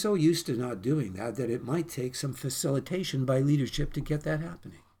 But we're so used to not doing that it might take some facilitation by leadership to get that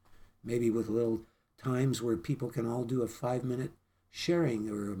happening. Maybe with little times where people can all do a 5-minute sharing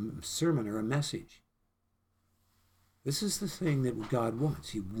or a sermon or a message. This is the thing that God wants.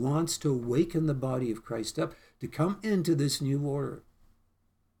 He wants to awaken the body of Christ up to come into this new order.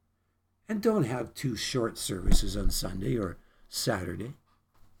 And don't have 2 short services on Sunday or Saturday.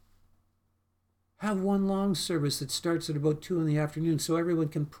 Have one long service that starts at about 2 in the afternoon so everyone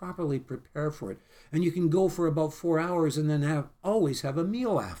can properly prepare for it. And you can go for about 4 hours and then always have a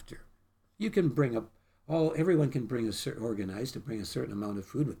meal after. You can everyone can organize to bring a certain amount of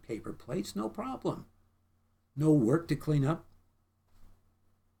food with paper plates, no problem. No work to clean up.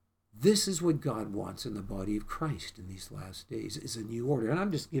 This is what God wants in the body of Christ in these last days, is a new order. And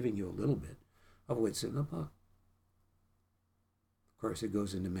I'm just giving you a little bit of what's in the book. Of course, it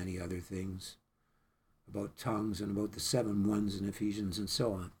goes into many other things about tongues and about the 7 ones in Ephesians and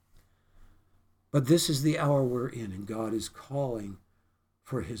so on. But this is the hour we're in, and God is calling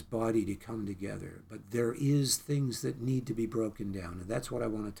for his body to come together. But there is things that need to be broken down, and that's what I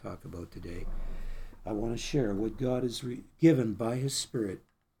want to talk about today. I want to share what God has given by his Spirit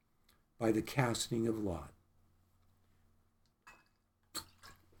by the casting of lot.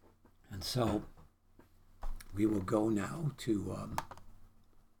 And so we will go now to,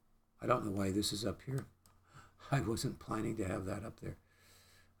 I don't know why this is up here. I wasn't planning to have that up there.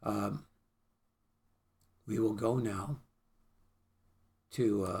 We will go now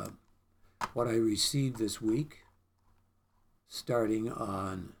to what I received this week, starting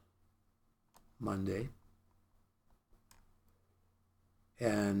on Monday.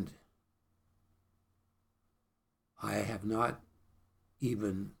 And I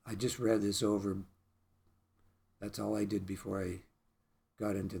just read this over. That's all I did before I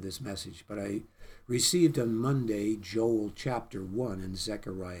got into this message, but I received on Monday Joel chapter 1 and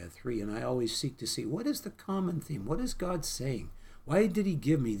Zechariah 3, and I always seek to see what is the common theme? What is God saying? Why did he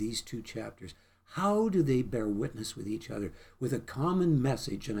give me these two chapters? How do they bear witness with each other with a common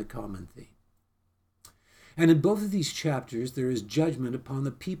message and a common theme? And in both of these chapters, there is judgment upon the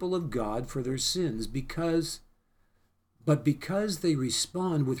people of God for their sins because they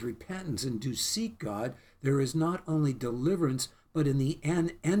respond with repentance and do seek God, there is not only deliverance, but in the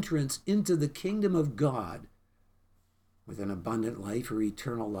end, entrance into the kingdom of God with an abundant life or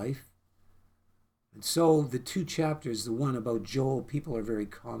eternal life. And so the two chapters, the one about Joel, people are very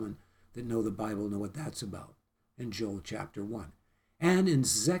common that know the Bible, know what that's about, in Joel chapter 1. And in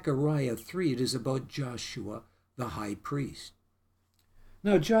Zechariah 3, it is about Joshua, the high priest.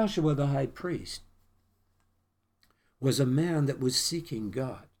 Now, Joshua, the high priest, was a man that was seeking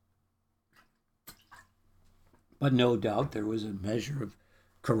God. But no doubt there was a measure of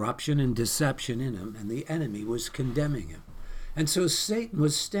corruption and deception in him, and the enemy was condemning him. And so Satan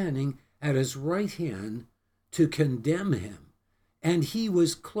was standing at his right hand to condemn him. And he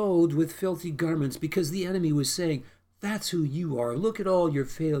was clothed with filthy garments because the enemy was saying, that's who you are. Look at all your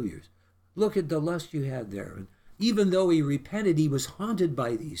failures. Look at the lust you had there. And even though he repented, he was haunted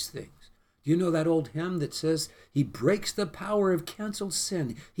by these things. Do you know that old hymn that says, he breaks the power of canceled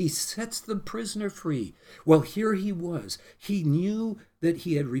sin. He sets the prisoner free. Well, here he was. He knew that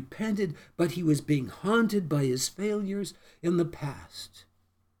he had repented, but he was being haunted by his failures in the past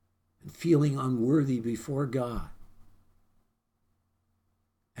and feeling unworthy before God.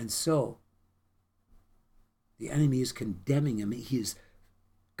 And so, the enemy is condemning him. He has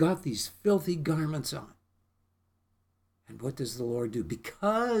got these filthy garments on. And what does the Lord do?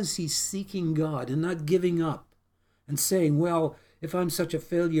 Because he's seeking God and not giving up and saying, well, if I'm such a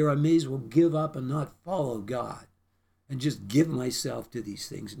failure, I may as well give up and not follow God and just give myself to these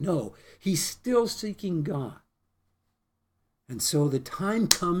things. No, he's still seeking God. And so the time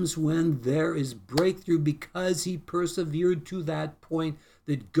comes when there is breakthrough because he persevered to that point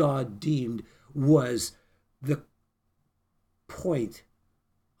that God deemed was the point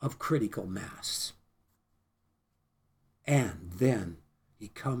of critical mass. And then he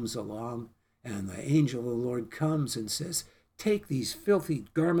comes along and the angel of the Lord comes and says, take these filthy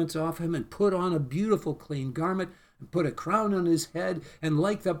garments off him and put on a beautiful clean garment and put a crown on his head. And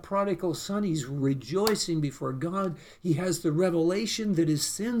like the prodigal son, he's rejoicing before God. He has the revelation that his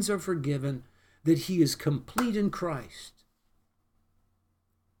sins are forgiven, that he is complete in Christ.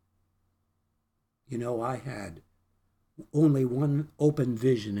 You know, I had only one open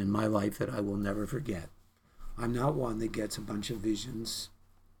vision in my life that I will never forget. I'm not one that gets a bunch of visions,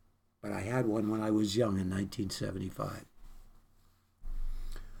 but I had one when I was young in 1975.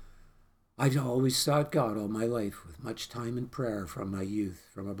 I'd always sought God all my life with much time in prayer from my youth.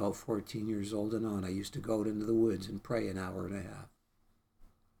 From about 14 years old and on, I used to go out into the woods and pray an hour and a half.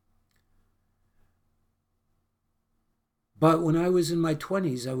 But when I was in my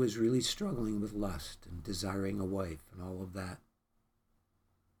 20s, I was really struggling with lust and desiring a wife and all of that.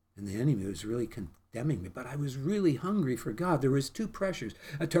 And the enemy was really condemning me, but I was really hungry for God. There was two pressures,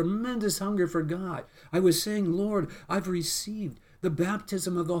 a tremendous hunger for God. I was saying, Lord, I've received the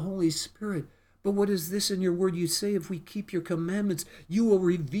baptism of the Holy Spirit, but what is this in your word? You say if we keep your commandments, you will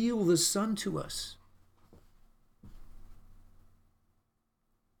reveal the Son to us.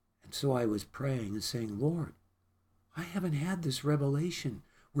 And so I was praying and saying, Lord, I haven't had this revelation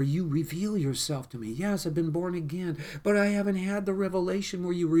where you reveal yourself to me. Yes, I've been born again, but I haven't had the revelation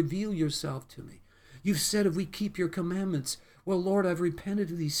where you reveal yourself to me. You've said if we keep your commandments, well, Lord, I've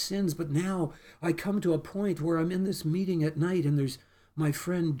repented of these sins, but now I come to a point where I'm in this meeting at night and there's my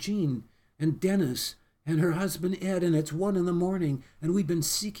friend Jean and Dennis and her husband Ed, and it's 1 a.m, and we've been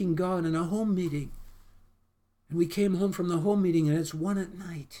seeking God in a home meeting. And we came home from the home meeting and it's 1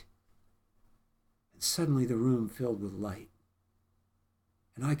 p.m. And suddenly the room filled with light.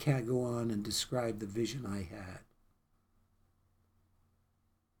 And I can't go on and describe the vision I had.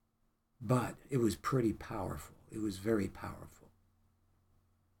 But it was pretty powerful. It was very powerful.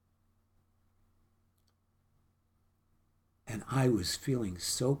 And I was feeling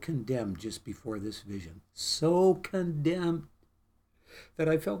so condemned just before this vision. So condemned that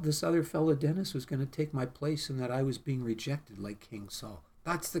I felt this other fellow, Dennis, was going to take my place and that I was being rejected like King Saul.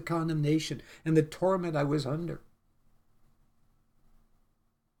 That's the condemnation and the torment I was under.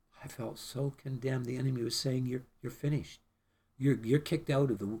 I felt so condemned. The enemy was saying, you're finished. You're kicked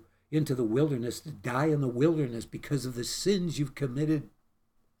out of into the wilderness to die in the wilderness because of the sins you've committed.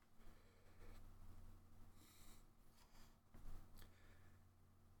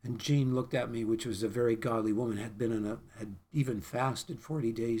 And And Jean looked at me, which was a very godly woman, had even fasted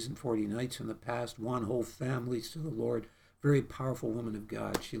 40 days and 40 nights in the past, won whole families to the Lord, very powerful woman of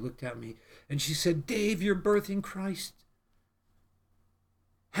God. She looked at me and she said, "Dave, you're birthing Christ."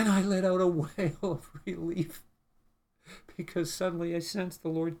 And I let out a wail of relief because suddenly I sensed the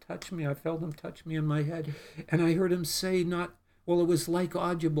Lord touch me. I felt him touch me in my head. And I heard him say, it was like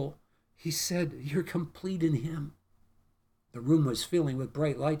audible. He said, "You're complete in him." The room was filling with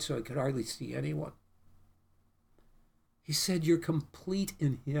bright light, so I could hardly see anyone. He said, "You're complete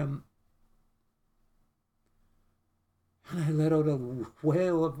in him." And I let out a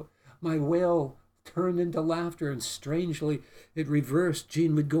wail. My wail turned into laughter, and strangely, it reversed.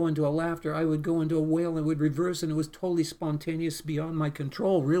 Jean would go into a laughter, I would go into a wail, and it would reverse, and it was totally spontaneous, beyond my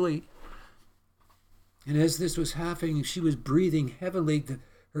control, really. And as this was happening, she was breathing heavily.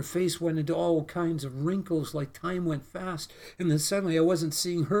 Her face went into all kinds of wrinkles, like time went fast. And then suddenly I wasn't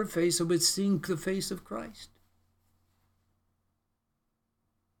seeing her face, I was seeing the face of Christ.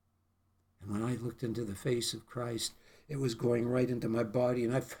 And when I looked into the face of Christ, it was going right into my body,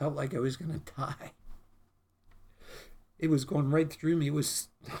 and I felt like I was going to die. It was going right through me.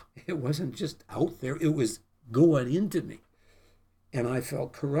 It wasn't just out there, it was going into me. And I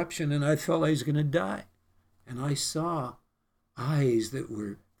felt corruption, and I felt I was going to die. And I saw eyes that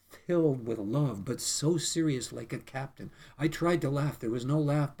were filled with love, but so serious, like a captain. I tried to laugh. There was no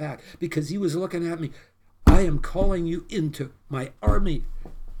laugh back because he was looking at me. "I am calling you into my army."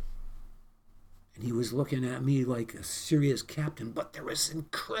 And he was looking at me like a serious captain, but there was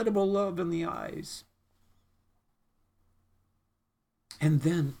incredible love in the eyes. And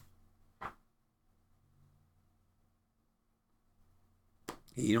then,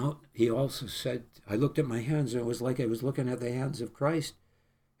 he also said, I looked at my hands, and it was like I was looking at the hands of Christ.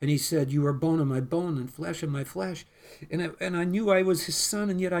 And he said, "You are bone of my bone and flesh of my flesh." And I knew I was his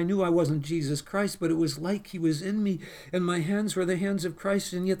son, and yet I knew I wasn't Jesus Christ, but it was like he was in me, and my hands were the hands of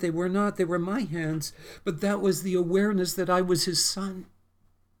Christ, and yet they were not. They were my hands. But that was the awareness that I was his son.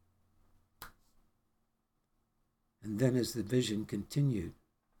 And then as the vision continued,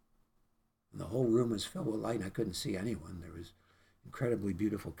 and the whole room was filled with light, I couldn't see anyone. There was incredibly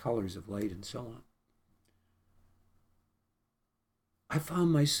beautiful colors of light and so on. I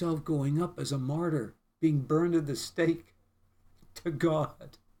found myself going up as a martyr, being burned at the stake to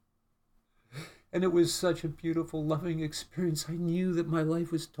God. And it was such a beautiful, loving experience. I knew that my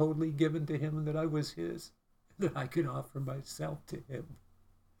life was totally given to him and that I was his, that I could offer myself to him.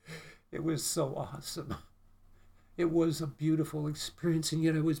 It was so awesome. It was a beautiful experience, and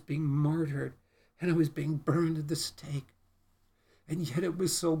yet I was being martyred, and I was being burned at the stake. And yet it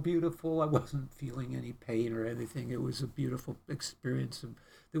was so beautiful. I wasn't feeling any pain or anything. It was a beautiful experience.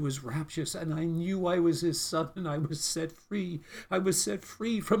 It was rapturous. And I knew I was his son, and I was set free. I was set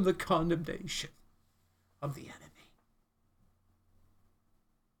free from the condemnation of the enemy.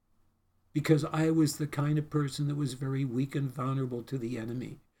 Because I was the kind of person that was very weak and vulnerable to the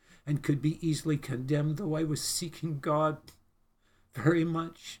enemy and could be easily condemned, though I was seeking God very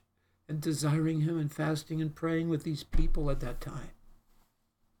much and desiring him and fasting and praying with these people at that time.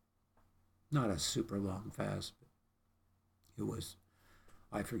 Not a super long fast, but it was,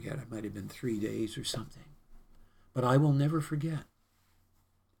 I forget, it might have been 3 days or something. But I will never forget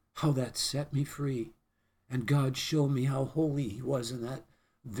how that set me free. And God showed me how holy he was in that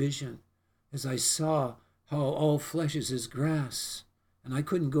vision as I saw how all flesh is as grass. And I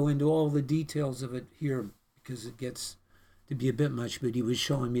couldn't go into all the details of it here because it gets to be a bit much, but he was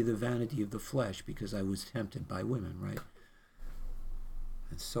showing me the vanity of the flesh because I was tempted by women, right?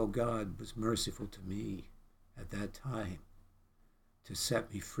 And so God was merciful to me at that time to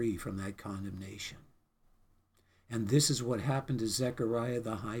set me free from that condemnation. And this is what happened to Zechariah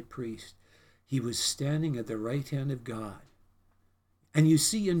the high priest. He was standing at the right hand of God. And you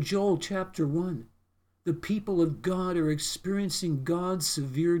see in Joel chapter 1, the people of God are experiencing God's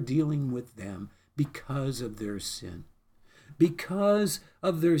severe dealing with them because of their sin. Because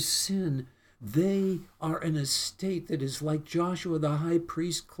of their sin, they are in a state that is like Joshua the high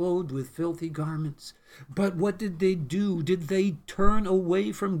priest, clothed with filthy garments. But what did they do? Did they turn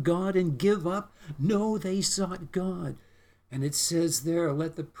away from God and give up? No, they sought God. And it says there,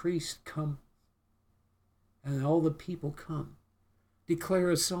 "Let the priest come, and all the people come.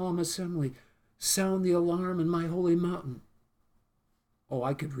 Declare a solemn assembly. Sound the alarm in my holy mountain." Oh,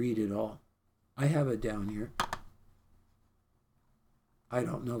 I could read it all. I have it down here. I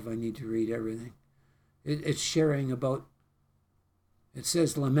don't know if I need to read everything. It's sharing about, it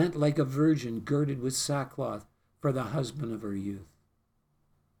says, "Lament like a virgin girded with sackcloth for the husband of her youth."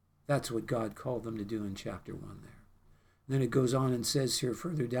 That's what God called them to do in chapter 1 there. Then it goes on and says here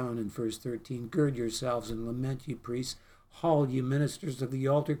further down in verse 13, gird yourselves and lament, ye priests. Haul, ye ministers of the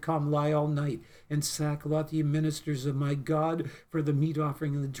altar, come lie all night in sackcloth, ye ministers of my God, for the meat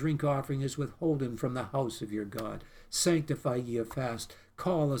offering and the drink offering is withholden from the house of your God. Sanctify ye a fast,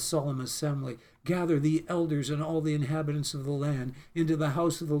 call a solemn assembly, gather the elders and all the inhabitants of the land into the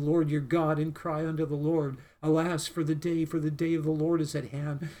house of the Lord your God, and cry unto the Lord, alas, for the day of the Lord is at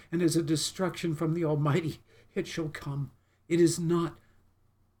hand, and as a destruction from the Almighty it shall come. Is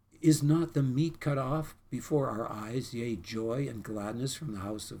not the meat cut off before our eyes, yea, joy and gladness from the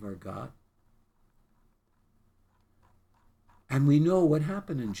house of our God? And we know what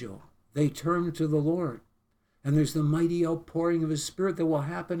happened in Joel. They turned to the Lord. And there's the mighty outpouring of his Spirit that will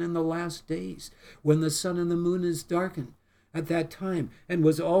happen in the last days when the sun and the moon is darkened at that time, and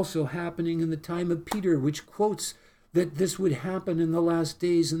was also happening in the time of Peter, which quotes that this would happen in the last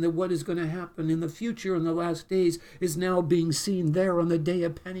days, and that what is going to happen in the future in the last days is now being seen there on the day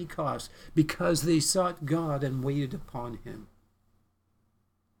of Pentecost, because they sought God and waited upon him.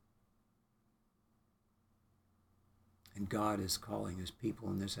 And God is calling his people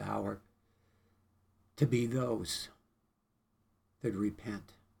in this hour to be those that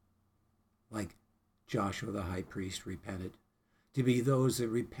repent, like Joshua the high priest repented, to be those that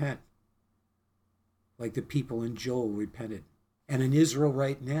repent like the people in Joel repented. And in Israel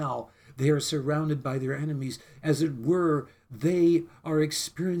right now, they are surrounded by their enemies. As it were, they are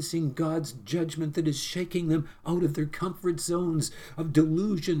experiencing God's judgment that is shaking them out of their comfort zones of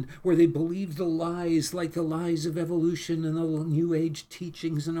delusion, where they believe the lies, like the lies of evolution and the New Age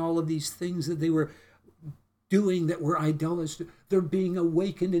teachings and all of these things that they were doing that were idolatrous. They're being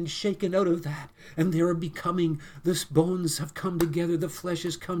awakened and shaken out of that, and they are becoming, the bones have come together, the flesh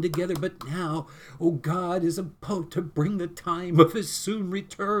has come together. But now, God is about to bring the time of his soon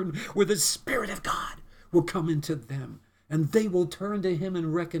return, where the Spirit of God will come into them, and they will turn to him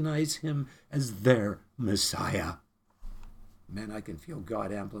and recognize him as their Messiah. Man, I can feel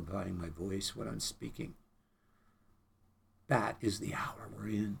God amplifying my voice when I'm speaking. That is the hour we're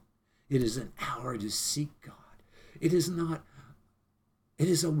in. It is an hour to seek God. It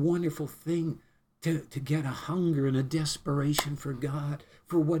is a wonderful thing to get a hunger and a desperation for God,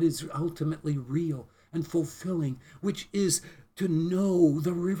 for what is ultimately real and fulfilling, which is to know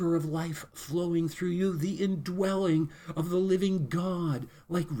the river of life flowing through you, the indwelling of the living God,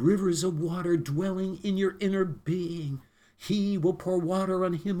 like rivers of water dwelling in your inner being. He will pour water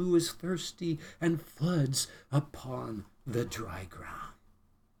on him who is thirsty and floods upon the dry ground.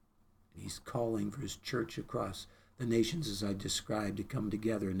 He's calling for his church across the nations, as I described, to come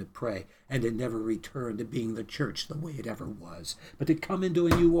together and to pray, and to never return to being the church the way it ever was, but to come into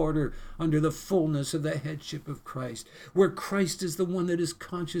a new order under the fullness of the headship of Christ, where Christ is the one that is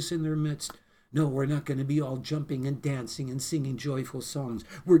conscious in their midst. No, we're not going to be all jumping and dancing and singing joyful songs.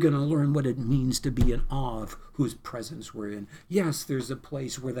 We're going to learn what it means to be in awe of whose presence we're in. Yes, there's a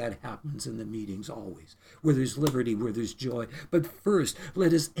place where that happens in the meetings always, where there's liberty, where there's joy. But first,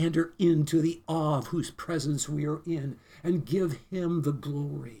 let us enter into the awe of whose presence we are in and give him the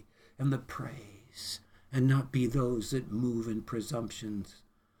glory and the praise, and not be those that move in presumptions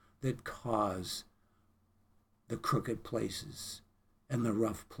that cause the crooked places and the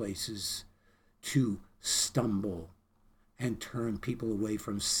rough places to stumble and turn people away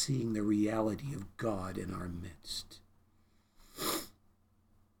from seeing the reality of God in our midst.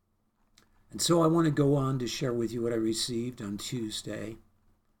 And so I want to go on to share with you what I received on Tuesday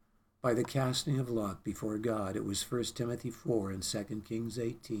by the casting of lot before God. It was 1 Timothy 4 and 2 Kings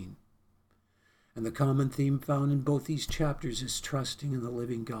 18. And the common theme found in both these chapters is trusting in the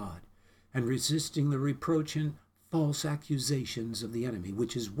living God and resisting the reproach and false accusations of the enemy,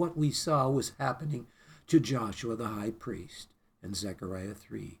 which is what we saw was happening to Joshua the high priest in Zechariah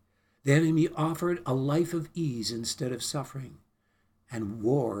 3. The enemy offered a life of ease instead of suffering, and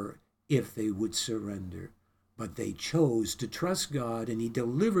war if they would surrender. But they chose to trust God, and he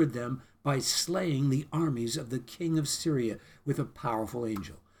delivered them by slaying the armies of the king of Syria with a powerful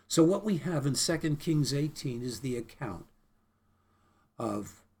angel. So what we have in 2 Kings 18 is the account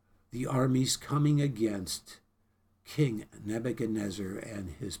of the armies coming against King Nebuchadnezzar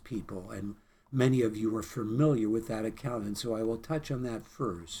and his people. And many of you are familiar with that account, and so I will touch on that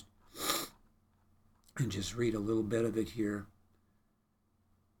first and just read a little bit of it here.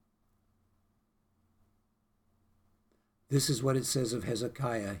 This is what it says of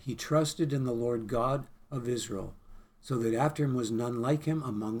Hezekiah. He trusted in the Lord God of Israel, so that after him was none like him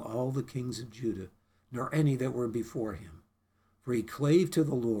among all the kings of Judah, nor any that were before him. For he clave to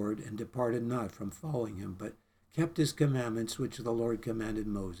the Lord and departed not from following him, but kept his commandments which the Lord commanded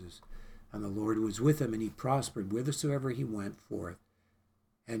Moses. And the Lord was with him, and he prospered whithersoever he went forth.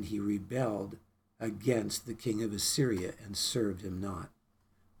 And he rebelled against the king of Assyria and served him not.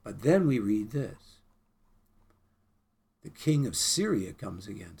 But then we read this. The king of Syria comes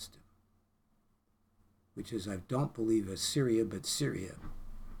against him, which is, I don't believe Assyria, but Syria.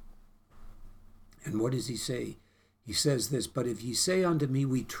 And what does he say? He says this, but if ye say unto me,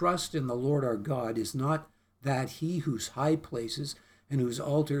 we trust in the Lord our God, is not that he whose high places and whose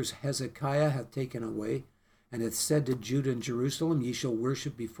altars Hezekiah hath taken away, and hath said to Judah and Jerusalem, ye shall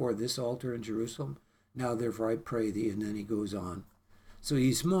worship before this altar in Jerusalem? Now therefore I pray thee. And then he goes on. So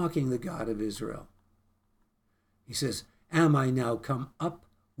he's mocking the God of Israel. He says, am I now come up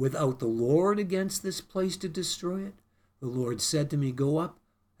without the Lord against this place to destroy it? The Lord said to me, go up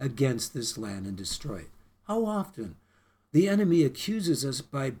against this land and destroy it. How often the enemy accuses us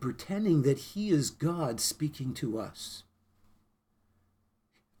by pretending that he is God speaking to us.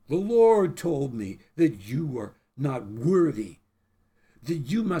 The Lord told me that you are not worthy, that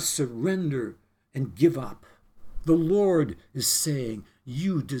you must surrender and give up. The Lord is saying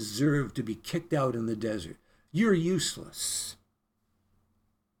you deserve to be kicked out in the desert. You're useless.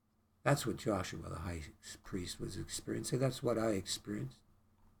 That's what Joshua the high priest was experiencing. That's what I experienced.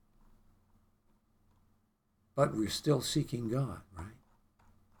 But we're still seeking God, right?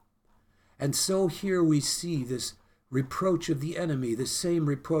 And so here we see this reproach of the enemy, the same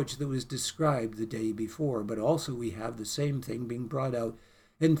reproach that was described the day before, but also we have the same thing being brought out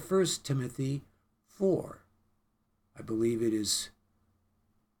in 1 Timothy 4. I believe it is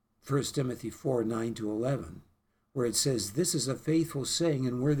 1 Timothy 4, 9 to 11, where it says, this is a faithful saying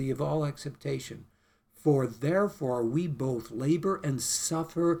and worthy of all acceptation. For therefore we both labor and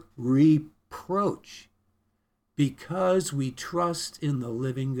suffer reproach, because we trust in the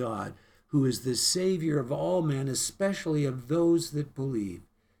living God, who is the Savior of all men, especially of those that believe.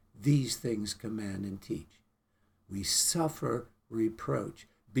 These things command and teach. We suffer reproach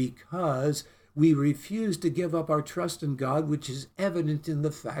because we refuse to give up our trust in God, which is evident in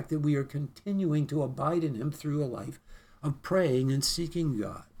the fact that we are continuing to abide in him through a life of praying and seeking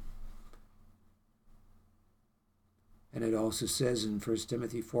God. And it also says in 1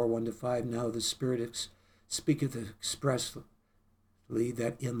 Timothy 4, 1 to 5, now the Spirit speaketh expressly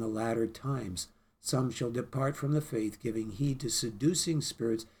that in the latter times some shall depart from the faith, giving heed to seducing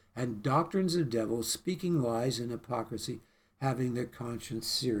spirits and doctrines of devils, speaking lies and hypocrisy, having their conscience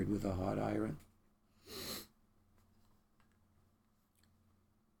seared with a hot iron.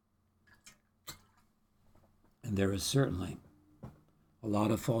 And there is certainly a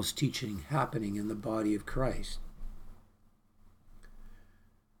lot of false teaching happening in the body of Christ.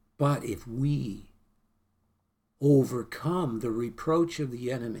 But if we overcome the reproach of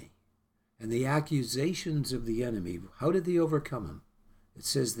the enemy and the accusations of the enemy, how did they overcome him? It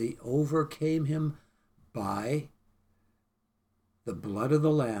says they overcame him by the blood of the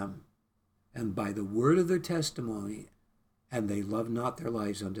Lamb and by the word of their testimony, and they loved not their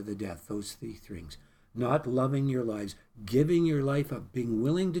lives unto the death. Those three things. Not loving your lives, giving your life up, being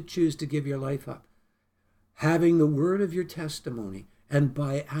willing to choose to give your life up, having the word of your testimony, and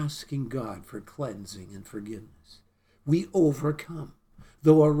by asking God for cleansing and forgiveness. We overcome.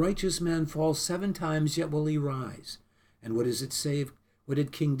 Though a righteous man fall 7 times, yet will he rise. And what does it say? What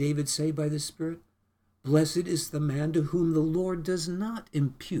did King David say by the Spirit? Blessed is the man to whom the Lord does not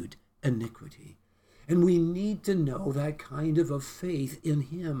impute iniquity. And we need to know that kind of a faith in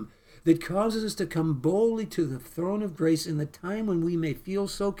him that causes us to come boldly to the throne of grace in the time when we may feel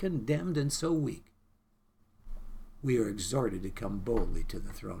so condemned and so weak. We are exhorted to come boldly to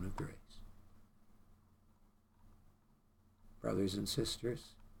the throne of grace. Brothers and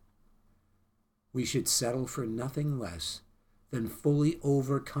sisters, we should settle for nothing less than fully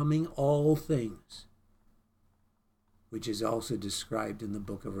overcoming all things, which is also described in the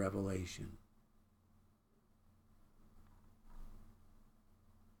book of Revelation.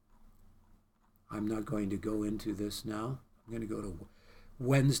 I'm not going to go into this now. I'm going to go to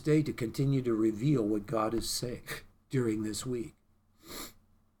Wednesday to continue to reveal what God is saying during this week.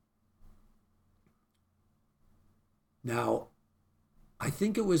 Now, I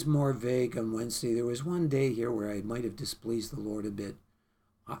think it was more vague on Wednesday. There was one day here where I might have displeased the Lord a bit.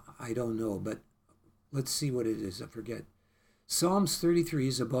 I don't know, but let's see what it is. I forget. Psalms 33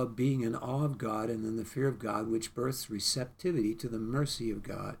 is about being in awe of God and in the fear of God, which births receptivity to the mercy of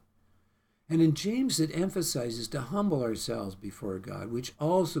God. And in James, it emphasizes to humble ourselves before God, which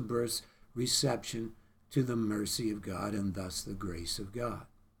also births reception to the mercy of God and thus the grace of God.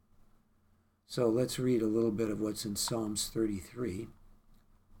 So let's read a little bit of what's in Psalms 33.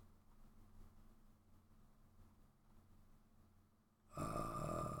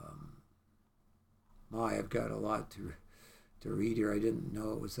 My, I've got a lot to read here. I didn't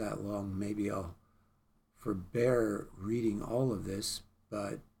know it was that long. Maybe I'll forbear reading all of this,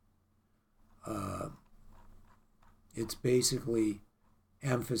 but it's basically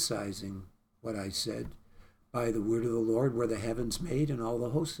emphasizing what I said. By the word of the Lord were the heavens made, and all the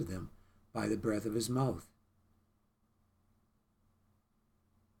hosts of them, by the breath of his mouth.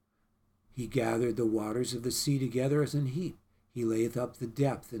 He gathered the waters of the sea together as an heap. He layeth up the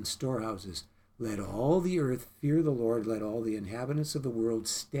depth in storehouses. Let all the earth fear the Lord. Let all the inhabitants of the world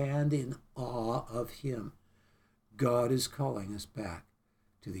stand in awe of him. God is calling us back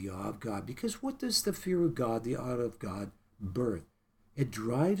to the awe of God. Because what does the fear of God, the awe of God, birth? It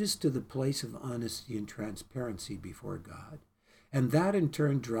drives us to the place of honesty and transparency before God. And that in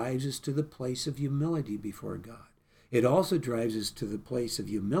turn drives us to the place of humility before God. It also drives us to the place of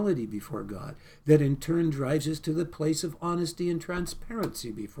humility before God, that in turn drives us to the place of honesty and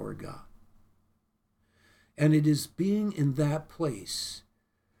transparency before God. And it is being in that place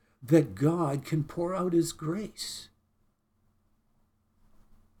that God can pour out his grace.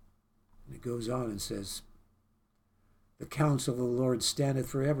 And it goes on and says, the counsel of the Lord standeth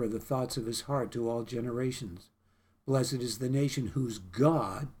forever, the thoughts of his heart to all generations. Blessed is the nation whose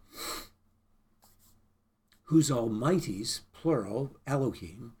God, whose almighties, plural,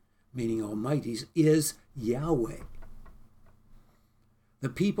 Elohim, meaning almighties, is Yahweh. The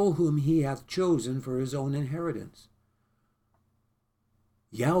people whom he hath chosen for his own inheritance.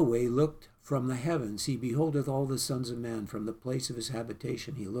 Yahweh looked from the heavens. He beholdeth all the sons of man. From the place of his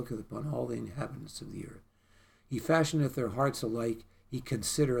habitation he looketh upon all the inhabitants of the earth. He fashioneth their hearts alike. He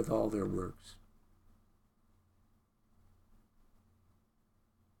considereth all their works.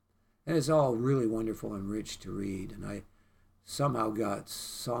 And it's all really wonderful and rich to read. And I somehow got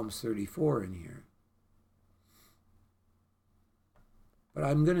Psalms 34 in here. But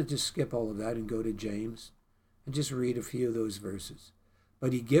I'm going to just skip all of that and go to James and just read a few of those verses.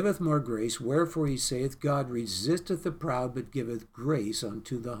 But he giveth more grace, wherefore he saith, God resisteth the proud, but giveth grace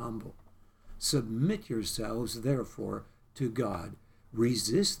unto the humble. Submit yourselves, therefore, to God.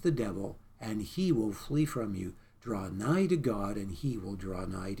 Resist the devil, and he will flee from you. Draw nigh to God, and he will draw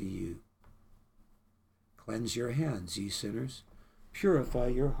nigh to you. Cleanse your hands, ye sinners. Purify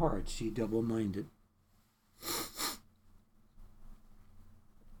your hearts, ye double-minded.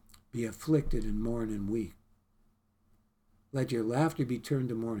 Be afflicted and mourn and weep. Let your laughter be turned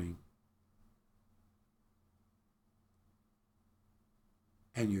to mourning,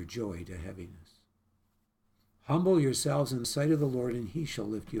 and your joy to heaviness. Humble yourselves in the sight of the Lord, and he shall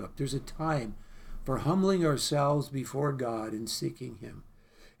lift you up. There's a time for humbling ourselves before God and seeking him.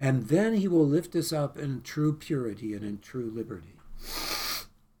 And then he will lift us up in true purity and in true liberty.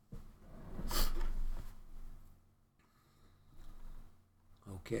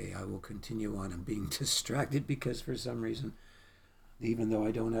 Okay, I will continue on. I'm being distracted because for some reason, even though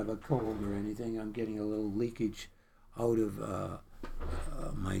I don't have a cold or anything, I'm getting a little leakage out of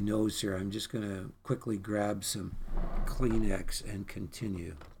my nose here. I'm just going to quickly grab some Kleenex and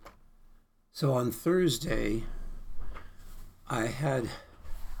continue. So on Thursday, I had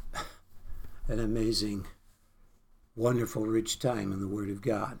an amazing, wonderful, rich time in the Word of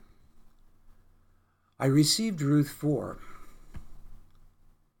God. I received Ruth 4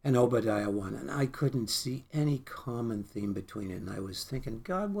 and Obadiah 1, and I couldn't see any common theme between it. And I was thinking,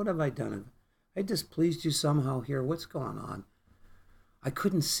 God, what have I done? Have I displeased you somehow here? What's going on? I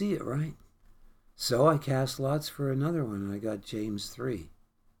couldn't see it, right? So I cast lots for another one, and I got James 3.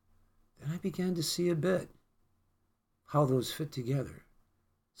 Then I began to see a bit how those fit together.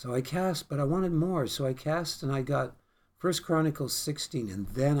 So I cast, but I wanted more. So I cast, and I got 1 Chronicles 16, and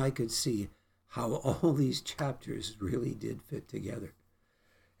then I could see how all these chapters really did fit together.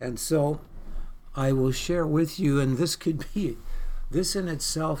 And so I will share with you, and this in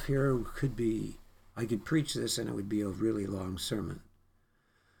itself here could be, I could preach this and it would be a really long sermon.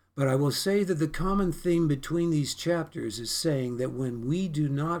 But I will say that the common theme between these chapters is saying that when we do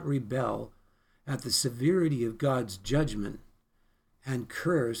not rebel at the severity of God's judgment and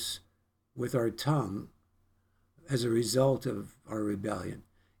curse with our tongue as a result of our rebellion,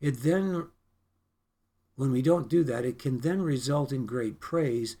 it then, when we don't do that, it can then result in great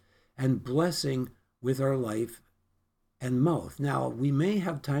praise and blessing with our life and mouth. Now, we may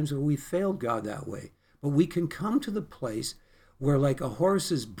have times where we fail God that way, but we can come to the place where, like a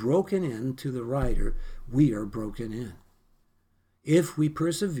horse is broken in to the rider, we are broken in, if we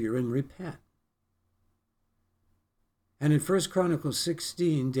persevere and repent. And in 1 Chronicles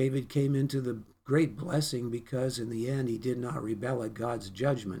 16, David came into the great blessing because in the end he did not rebel at God's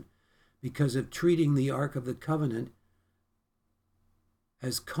judgment, because of treating the Ark of the Covenant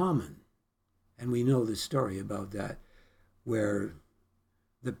as common And we know the story about that, where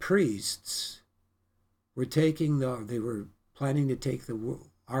the priests were they were planning to take the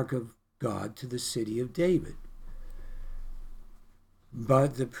Ark of God to the city of David.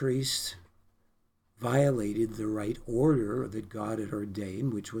 But the priests violated the right order that God had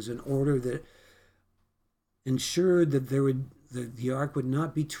ordained, which was an order that ensured that the ark would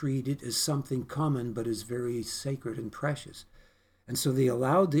not be treated as something common, but as very sacred and precious. And so they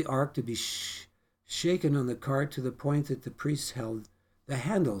allowed the ark to be shaken on the cart to the point that the priests held the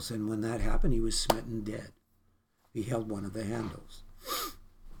handles. And when that happened, he was smitten dead. He held one of the handles.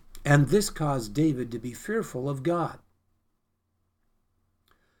 And this caused David to be fearful of God,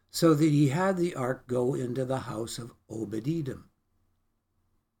 so that he had the ark go into the house of Obed-Edom.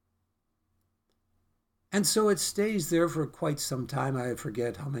 And so it stays there for quite some time. I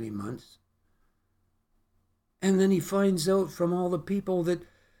forget how many months. And then he finds out from all the people that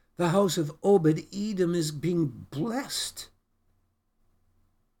the house of Obed-Edom is being blessed.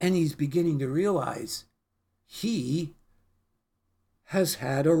 And he's beginning to realize he has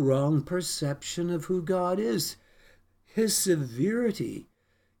had a wrong perception of who God is. His severity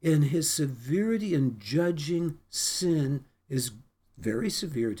in judging sin is very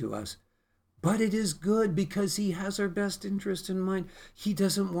severe to us. But it is good because he has our best interest in mind. He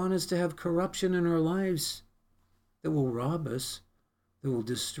doesn't want us to have corruption in our lives that will rob us, that will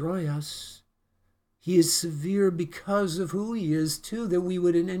destroy us. He is severe because of who he is, too, that we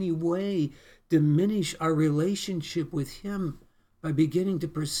would in any way diminish our relationship with him by beginning to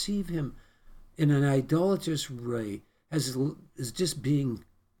perceive him in an idolatrous way as just being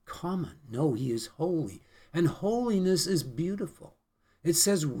common. No, he is holy. And holiness is beautiful. It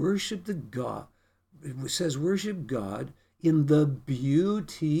says worship God in the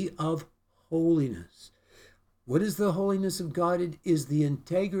beauty of holiness. What is the holiness of God? It is the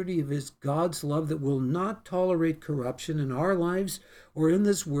integrity of God's love that will not tolerate corruption in our lives or in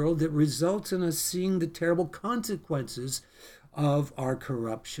this world, that results in us seeing the terrible consequences of our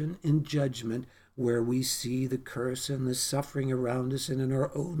corruption in judgment, where we see the curse and the suffering around us and in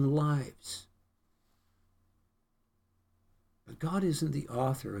our own lives. But God isn't the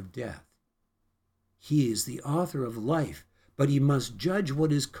author of death. He is the author of life, but he must judge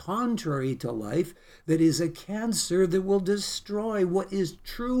what is contrary to life, that is a cancer that will destroy what is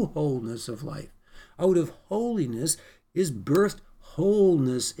true wholeness of life. Out of holiness is birthed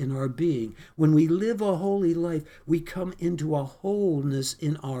wholeness in our being. When we live a holy life, we come into a wholeness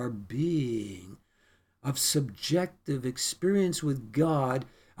in our being, of subjective experience with God,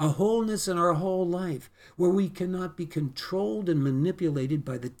 a wholeness in our whole life, where we cannot be controlled and manipulated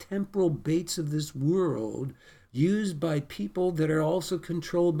by the temporal baits of this world, used by people that are also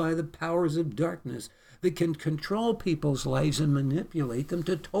controlled by the powers of darkness, that can control people's lives and manipulate them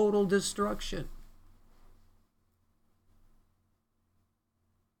to total destruction.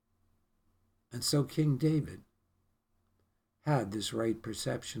 And so King David had this right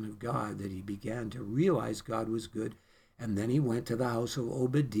perception of God, that he began to realize God was good. And then he went to the house of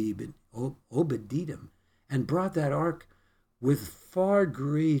Obed-Edom and brought that ark with far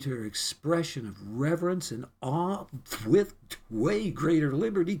greater expression of reverence and awe, with way greater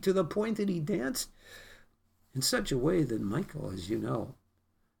liberty, to the point that he danced in such a way that Michael, as you know,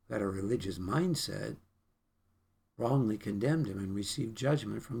 had a religious mindset, wrongly condemned him and received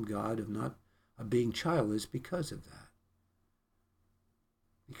judgment from God of being childless because of that.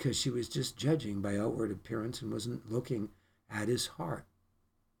 Because she was just judging by outward appearance and wasn't looking at his heart.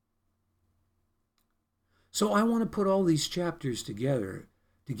 So I want to put all these chapters together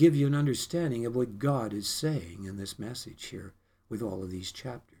to give you an understanding of what God is saying in this message here with all of these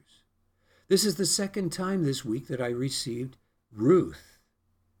chapters. This is the second time this week that I received Ruth.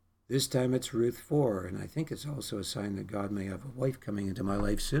 This time it's Ruth 4, and I think it's also a sign that God may have a wife coming into my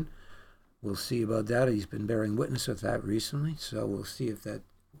life soon. We'll see about that. He's been bearing witness with that recently, so we'll see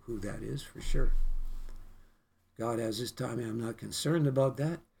who that is for sure. God has his time. I'm not concerned about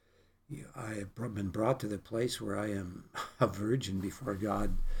that. I have been brought to the place where I am a virgin before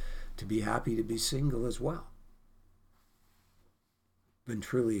God, to be happy to be single as well. Been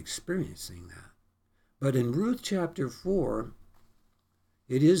truly experiencing that. But in Ruth chapter 4,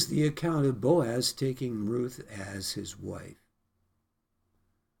 it is the account of Boaz taking Ruth as his wife.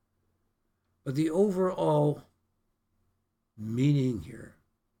 But the overall meaning here,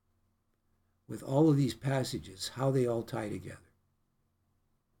 with all of these passages, how they all tie together,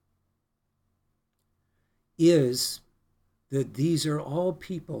 is that these are all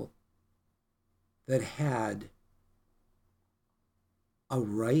people that had a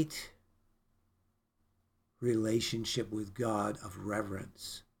right relationship with God of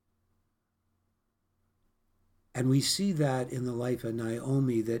reverence, And we see that in the life of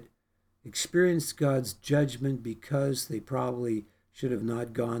Naomi, that experienced God's judgment because they probably should have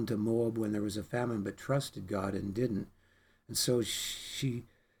not gone to Moab when there was a famine, but trusted God and didn't. And so she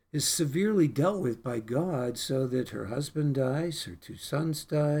is severely dealt with by God, so that her husband dies, her 2 sons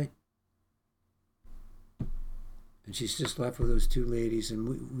die, and she's just left with those 2 ladies.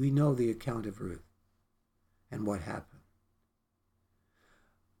 And we know the account of Ruth and what happened.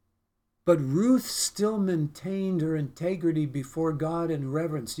 But Ruth still maintained her integrity before God and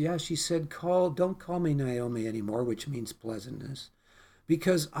reverence. Yeah, she said, don't call me Naomi anymore, which means pleasantness,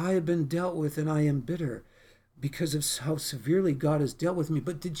 because I have been dealt with and I am bitter because of how severely God has dealt with me.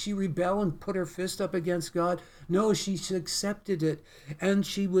 But did she rebel and put her fist up against God? No, she accepted it. And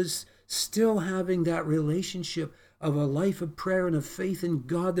she was still having that relationship of a life of prayer and of faith in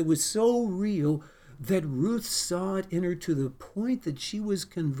God that was so real that Ruth saw it in her to the point that she was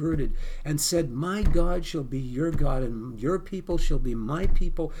converted and said, my God shall be your God, and your people shall be my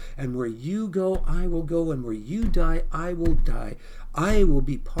people, and where you go, I will go, and where you die, I will die. I will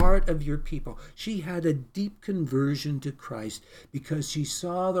be part of your people. She had a deep conversion to Christ because she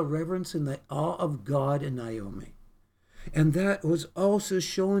saw the reverence and the awe of God in Naomi. And that was also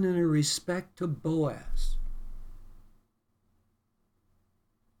shown in her respect to Boaz,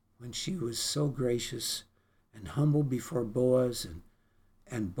 when she was so gracious and humble before Boaz,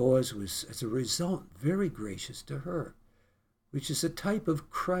 and Boaz was, as a result, very gracious to her, which is a type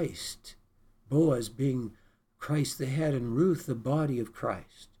of Christ, Boaz being Christ the head and Ruth the body of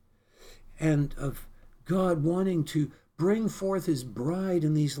Christ, and of God wanting to bring forth his bride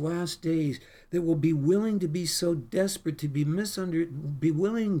in these last days that will be willing to be so desperate to be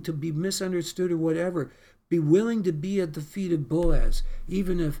willing to be misunderstood or whatever, be willing to be at the feet of Boaz,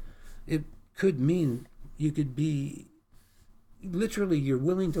 even if it could mean you could be, literally, you're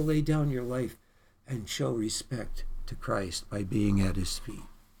willing to lay down your life and show respect to Christ by being at his feet.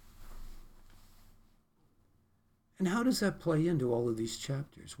 And how does that play into all of these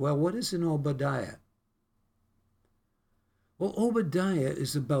chapters? Well, what is in Obadiah? Well, Obadiah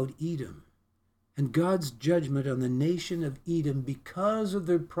is about Edom and God's judgment on the nation of Edom because of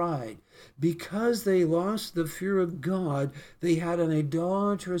their pride. Because they lost the fear of God, they had an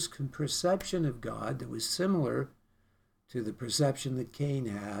idolatrous perception of God that was similar to the perception that Cain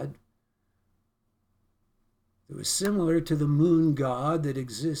had. It was similar to the moon god that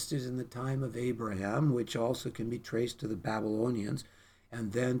existed in the time of Abraham, which also can be traced to the Babylonians,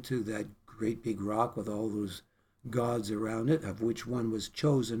 and then to that great big rock with all those gods around it, of which one was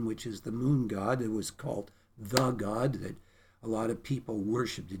chosen, which is the moon god. It was called the God that a lot of people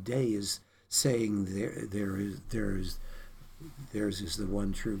worship today, is saying theirs is the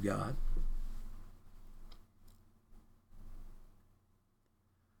one true God.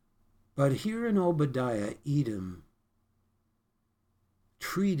 But here in Obadiah, Edom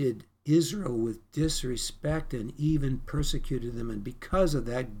treated Israel with disrespect and even persecuted them. And because of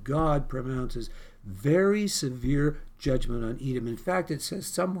that, God pronounces very severe judgment on Edom. In fact, it says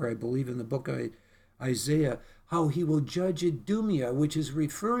somewhere, I believe in the book of Isaiah, how he will judge Idumea, which is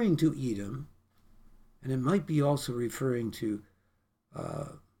referring to Edom. And it might be also referring to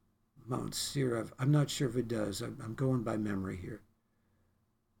Mount Seir. I'm not sure if it does. I'm going by memory here.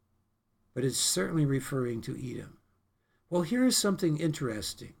 But it's certainly referring to Edom. Well, here is something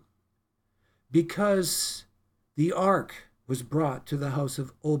interesting. Because the ark was brought to the house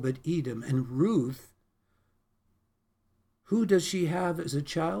of Obed-Edom, and Ruth, who does she have as a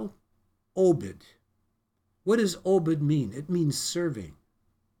child? Obed. What does Obed mean? It means serving.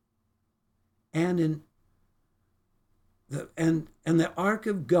 And the ark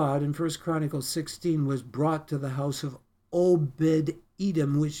of God in 1 Chronicles 16 was brought to the house of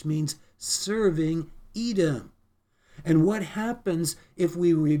Obed-Edom, which means serving Edom. And what happens if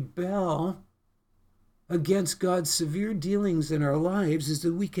we rebel against God's severe dealings in our lives is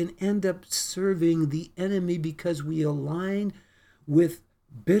that we can end up serving the enemy because we align with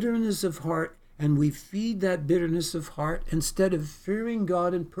bitterness of heart, and we feed that bitterness of heart instead of fearing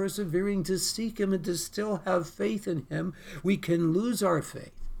God and persevering to seek him and to still have faith in him. We can lose our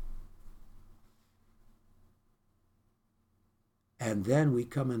faith. And then we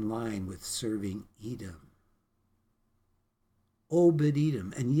come in line with serving Edom.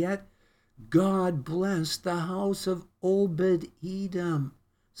 Obed-Edom. And yet, God blessed the house of Obed-Edom,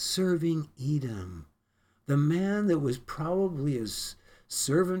 serving Edom. The man that was probably a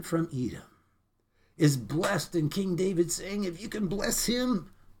servant from Edom is blessed, and King David saying, if you can bless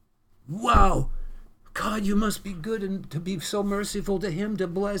him, wow, God, you must be good and to be so merciful to him, to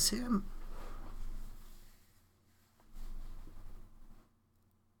bless him.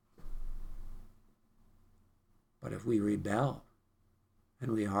 if we rebel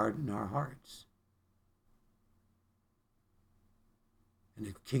and we harden our hearts. And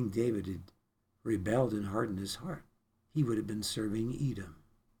if King David had rebelled and hardened his heart, he would have been serving Edom.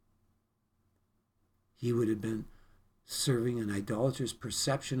 He would have been serving an idolatrous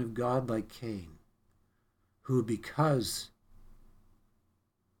perception of God like Cain, who, because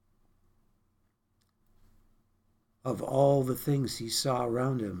of all the things he saw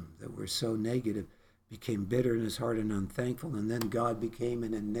around him that were so negative, became bitter in his heart and unthankful, and then God became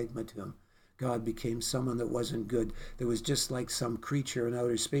an enigma to him. God became someone that wasn't good, that was just like some creature in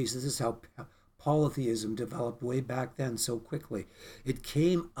outer space. This is how polytheism developed way back then so quickly. It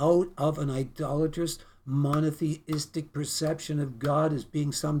came out of an idolatrous, monotheistic perception of God as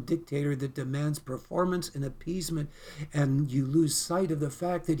being some dictator that demands performance and appeasement, and you lose sight of the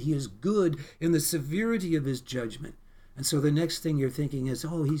fact that he is good in the severity of his judgment. And so the next thing you're thinking is,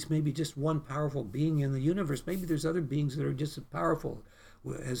 oh, he's maybe just one powerful being in the universe. Maybe there's other beings that are just as powerful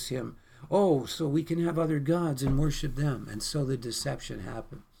as him. Oh, so we can have other gods and worship them. And so the deception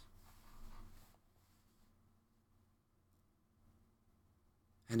happens.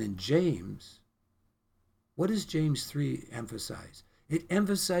 And in James, what does James 3 emphasize? It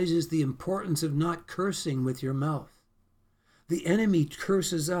emphasizes the importance of not cursing with your mouth. The enemy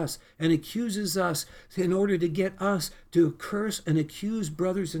curses us and accuses us in order to get us to curse and accuse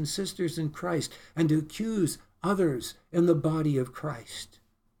brothers and sisters in Christ and to accuse others in the body of Christ.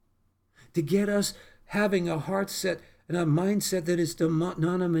 To get us having a heart set and a mindset that is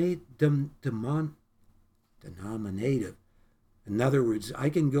denominative. In other words, I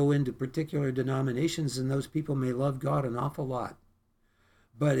can go into particular denominations and those people may love God an awful lot,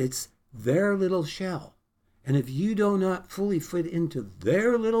 but it's their little shell. And if you do not fully fit into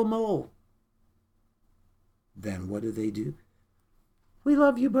their little mold, then what do? We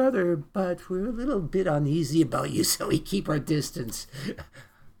love you, brother, but we're a little bit uneasy about you, so we keep our distance.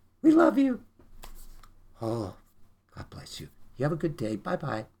 We love you. Oh, God bless you. You have a good day.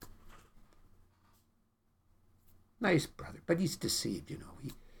 Bye-bye. Nice brother, but he's deceived,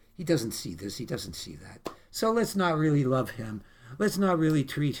 He doesn't see this. He doesn't see that. So let's not really love him. Let's not really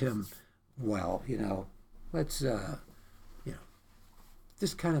treat him well, Let's,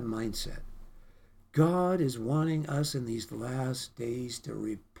 this kind of mindset. God is wanting us in these last days to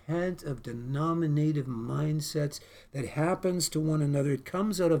repent of denominative mindsets that happens to one another. It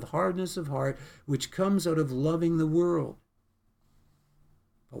comes out of hardness of heart, which comes out of loving the world.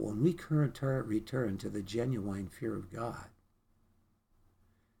 But when we return to the genuine fear of God,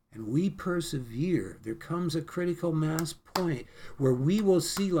 and we persevere, there comes a critical mass point where we will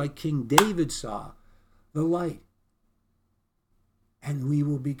see, like King David saw, the light. And we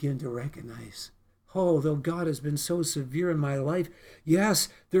will begin to recognize, oh, though God has been so severe in my life, yes,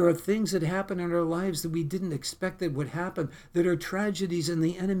 there are things that happen in our lives that we didn't expect that would happen, that are tragedies, and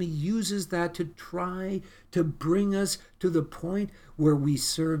the enemy uses that to try to bring us to the point where we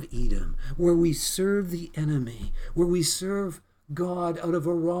serve Edom, where we serve the enemy, where we serve God out of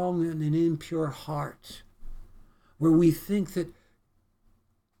a wrong and an impure heart, where we think that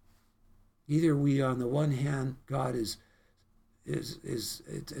either we, on the one hand, God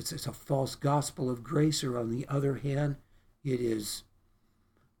it's a false gospel of grace, or on the other hand, it is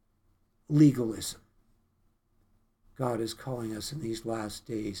legalism. God is calling us in these last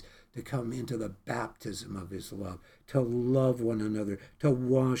days to come into the baptism of his love, to love one another, to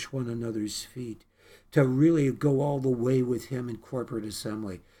wash one another's feet, to really go all the way with him in corporate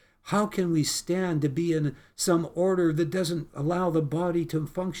assembly. How can we stand to be in some order that doesn't allow the body to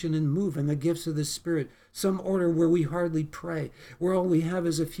function and move in the gifts of the Spirit? Some order where we hardly pray, where all we have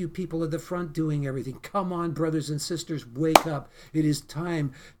is a few people at the front doing everything. Come on, brothers and sisters, wake up. It is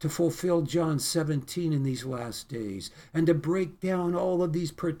time to fulfill John 17 in these last days and to break down all of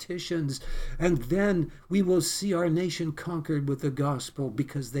these partitions. And then we will see our nation conquered with the gospel,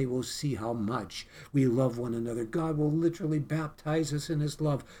 because they will see how much we love one another. God will literally baptize us in his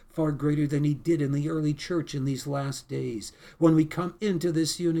love far greater than he did in the early church in these last days, when we come into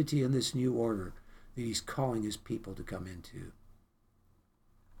this unity and this new order that he's calling his people to come into.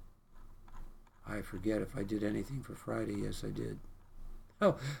 I forget if I did anything for Friday. Yes, I did.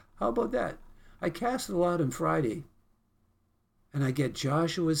 Oh, how about that? I cast a lot on Friday, and I get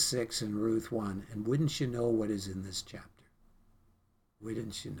Joshua 6 and Ruth 1, and wouldn't you know what is in this chapter?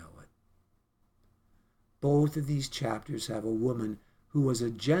 Wouldn't you know it? Both of these chapters have a woman who was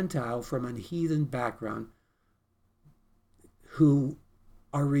a Gentile from a heathen background, who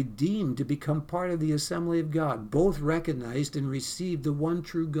are redeemed to become part of the assembly of God. Both recognized and received the one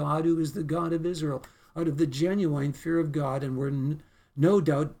true God, who is the God of Israel, out of the genuine fear of God, and were no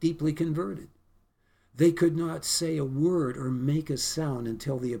doubt deeply converted. They could not say a word or make a sound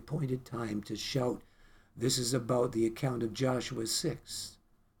until the appointed time to shout. This is about the account of Joshua 6,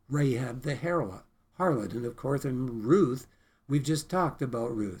 Rahab the harlot, and of course in Ruth, we've just talked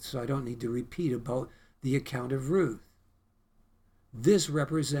about Ruth, so I don't need to repeat about the account of Ruth. This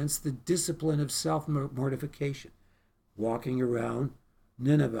represents the discipline of self-mortification. Walking around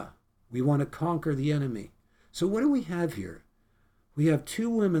Nineveh, we want to conquer the enemy. So what do we have here? We have two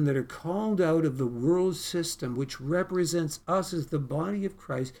women that are called out of the world system, which represents us as the body of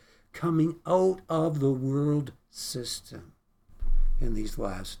Christ coming out of the world system in these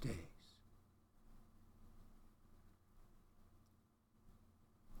last days.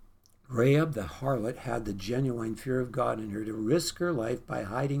 Rahab the harlot had the genuine fear of God in her to risk her life by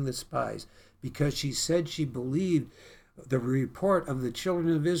hiding the spies, because she said she believed the report of the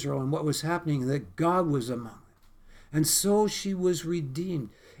children of Israel and what was happening, that God was among them. And so she was redeemed.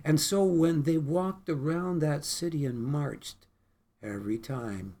 And so when they walked around that city and marched, every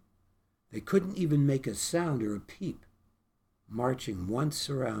time, they couldn't even make a sound or a peep, marching once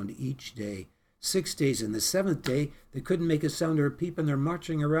around each day, 6 days. And the seventh day, they couldn't make a sound or a peep, and they're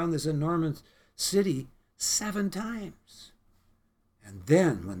marching around this enormous city 7 times. And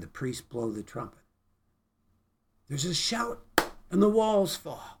then when the priests blow the trumpet, there's a shout and the walls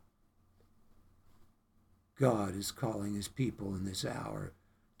fall. God is calling his people in this hour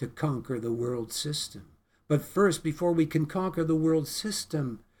to conquer the world system. But first, before we can conquer the world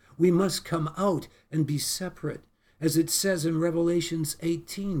system, we must come out and be separate. As it says in Revelations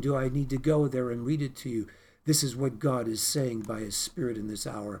 18, do I need to go there and read it to you? This is what God is saying by his Spirit in this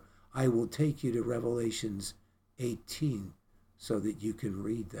hour. I will take you to Revelations 18 so that you can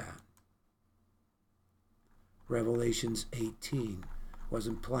read that. Revelations 18.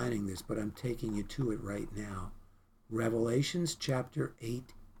 Wasn't planning this, but I'm taking you to it right now. Revelations chapter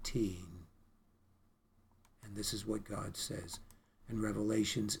 18. And this is what God says in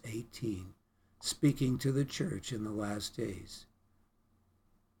Revelations 18, speaking to the church in the last days.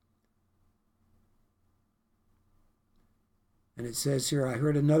 And it says here, I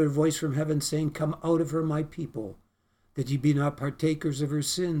heard another voice from heaven saying, come out of her, my people, that ye be not partakers of her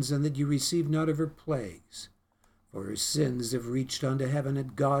sins, and that ye receive not of her plagues. For her sins have reached unto heaven,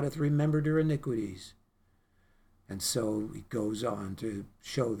 and God hath remembered her iniquities. And so it goes on to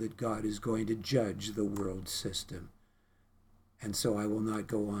show that God is going to judge the world system. And so I will not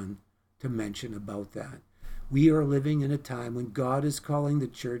go on to mention about that. We are living in a time when God is calling the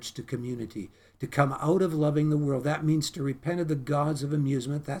church to community, to come out of loving the world. That means to repent of the gods of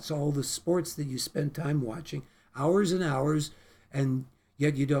amusement. That's all the sports that you spend time watching, hours and hours, and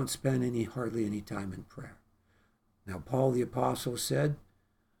yet you don't spend hardly any time in prayer. Now, Paul the Apostle said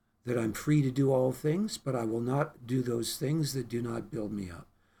that I'm free to do all things, but I will not do those things that do not build me up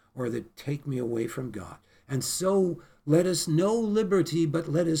or that take me away from God. And so let us know liberty, but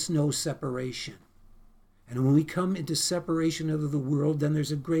let us know separation. And when we come into separation of the world, then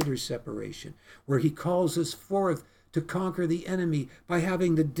there's a greater separation where he calls us forth to conquer the enemy by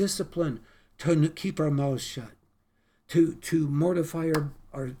having the discipline to keep our mouths shut, to mortify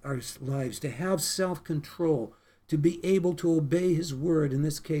our lives, to have self-control, to be able to obey his word, in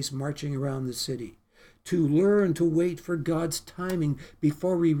this case, marching around the city, to learn to wait for God's timing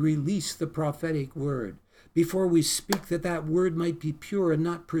before we release the prophetic word, before we speak, that word might be pure and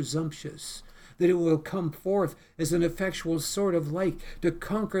not presumptuous, that it will come forth as an effectual sword of light to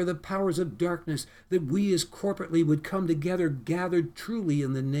conquer the powers of darkness, that we as corporately would come together, gathered truly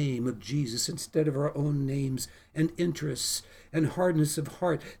in the name of Jesus instead of our own names and interests and hardness of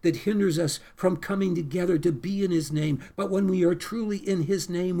heart that hinders us from coming together to be in his name. But when we are truly in his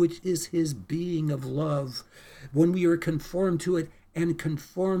name, which is his being of love, when we are conformed to it and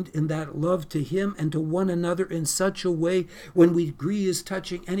conformed in that love to him and to one another in such a way, when we agree as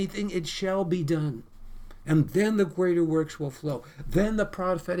touching anything, it shall be done. And then the greater works will flow. Then the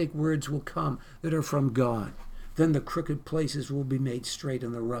prophetic words will come that are from God. Then the crooked places will be made straight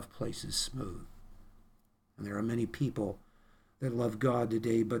and the rough places smooth. And there are many people that love God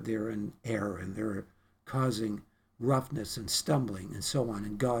today, but they're in error and they're causing roughness and stumbling and so on.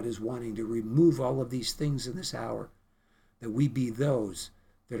 And God is wanting to remove all of these things in this hour, that we be those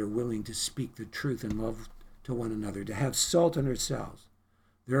that are willing to speak the truth in love to one another, to have salt in ourselves.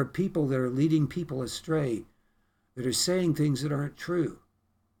 There are people that are leading people astray, that are saying things that aren't true.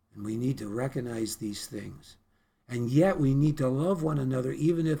 And we need to recognize these things. And yet we need to love one another,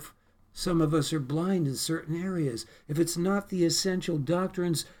 even if some of us are blind in certain areas. If it's not the essential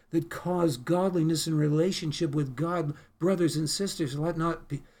doctrines that cause godliness and relationship with God, brothers and sisters, let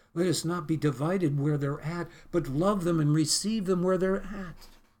us not be divided where they're at, but love them and receive them where they're at.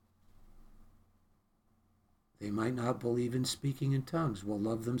 They might not believe in speaking in tongues. We'll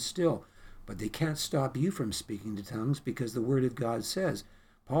love them still. But they can't stop you from speaking in tongues, because the Word of God says,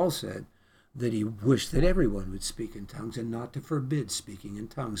 Paul said, that he wished that everyone would speak in tongues and not to forbid speaking in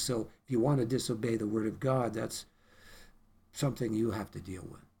tongues. So if you want to disobey the Word of God, that's something you have to deal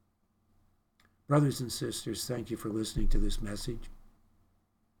with. Brothers and sisters, thank you for listening to this message.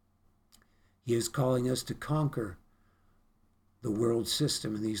 He is calling us to conquer the world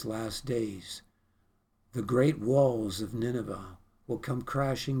system in these last days. The great walls of Nineveh will come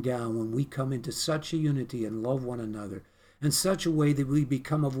crashing down when we come into such a unity and love one another in such a way that we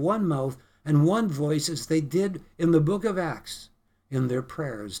become of one mouth and one voice, as they did in the book of Acts in their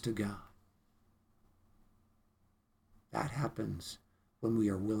prayers to God. That happens when we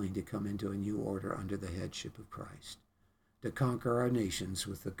are willing to come into a new order under the headship of Christ, to conquer our nations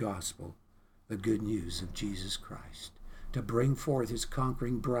with the gospel, the good news of Jesus Christ, to bring forth his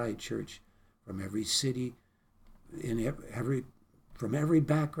conquering bride church from every city, from every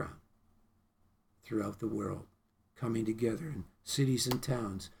background throughout the world, coming together in cities and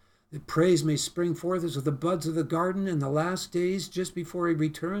towns, that praise may spring forth as the buds of the garden in the last days just before he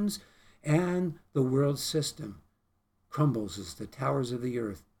returns, and the world system crumbles as the towers of the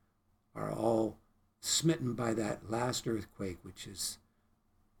earth are all smitten by that last earthquake, which is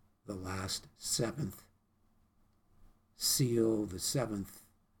the last seventh seal, the seventh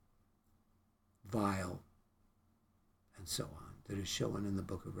vial, and so on, that is shown in the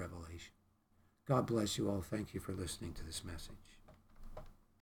book of Revelation. God bless you all. Thank you for listening to this message.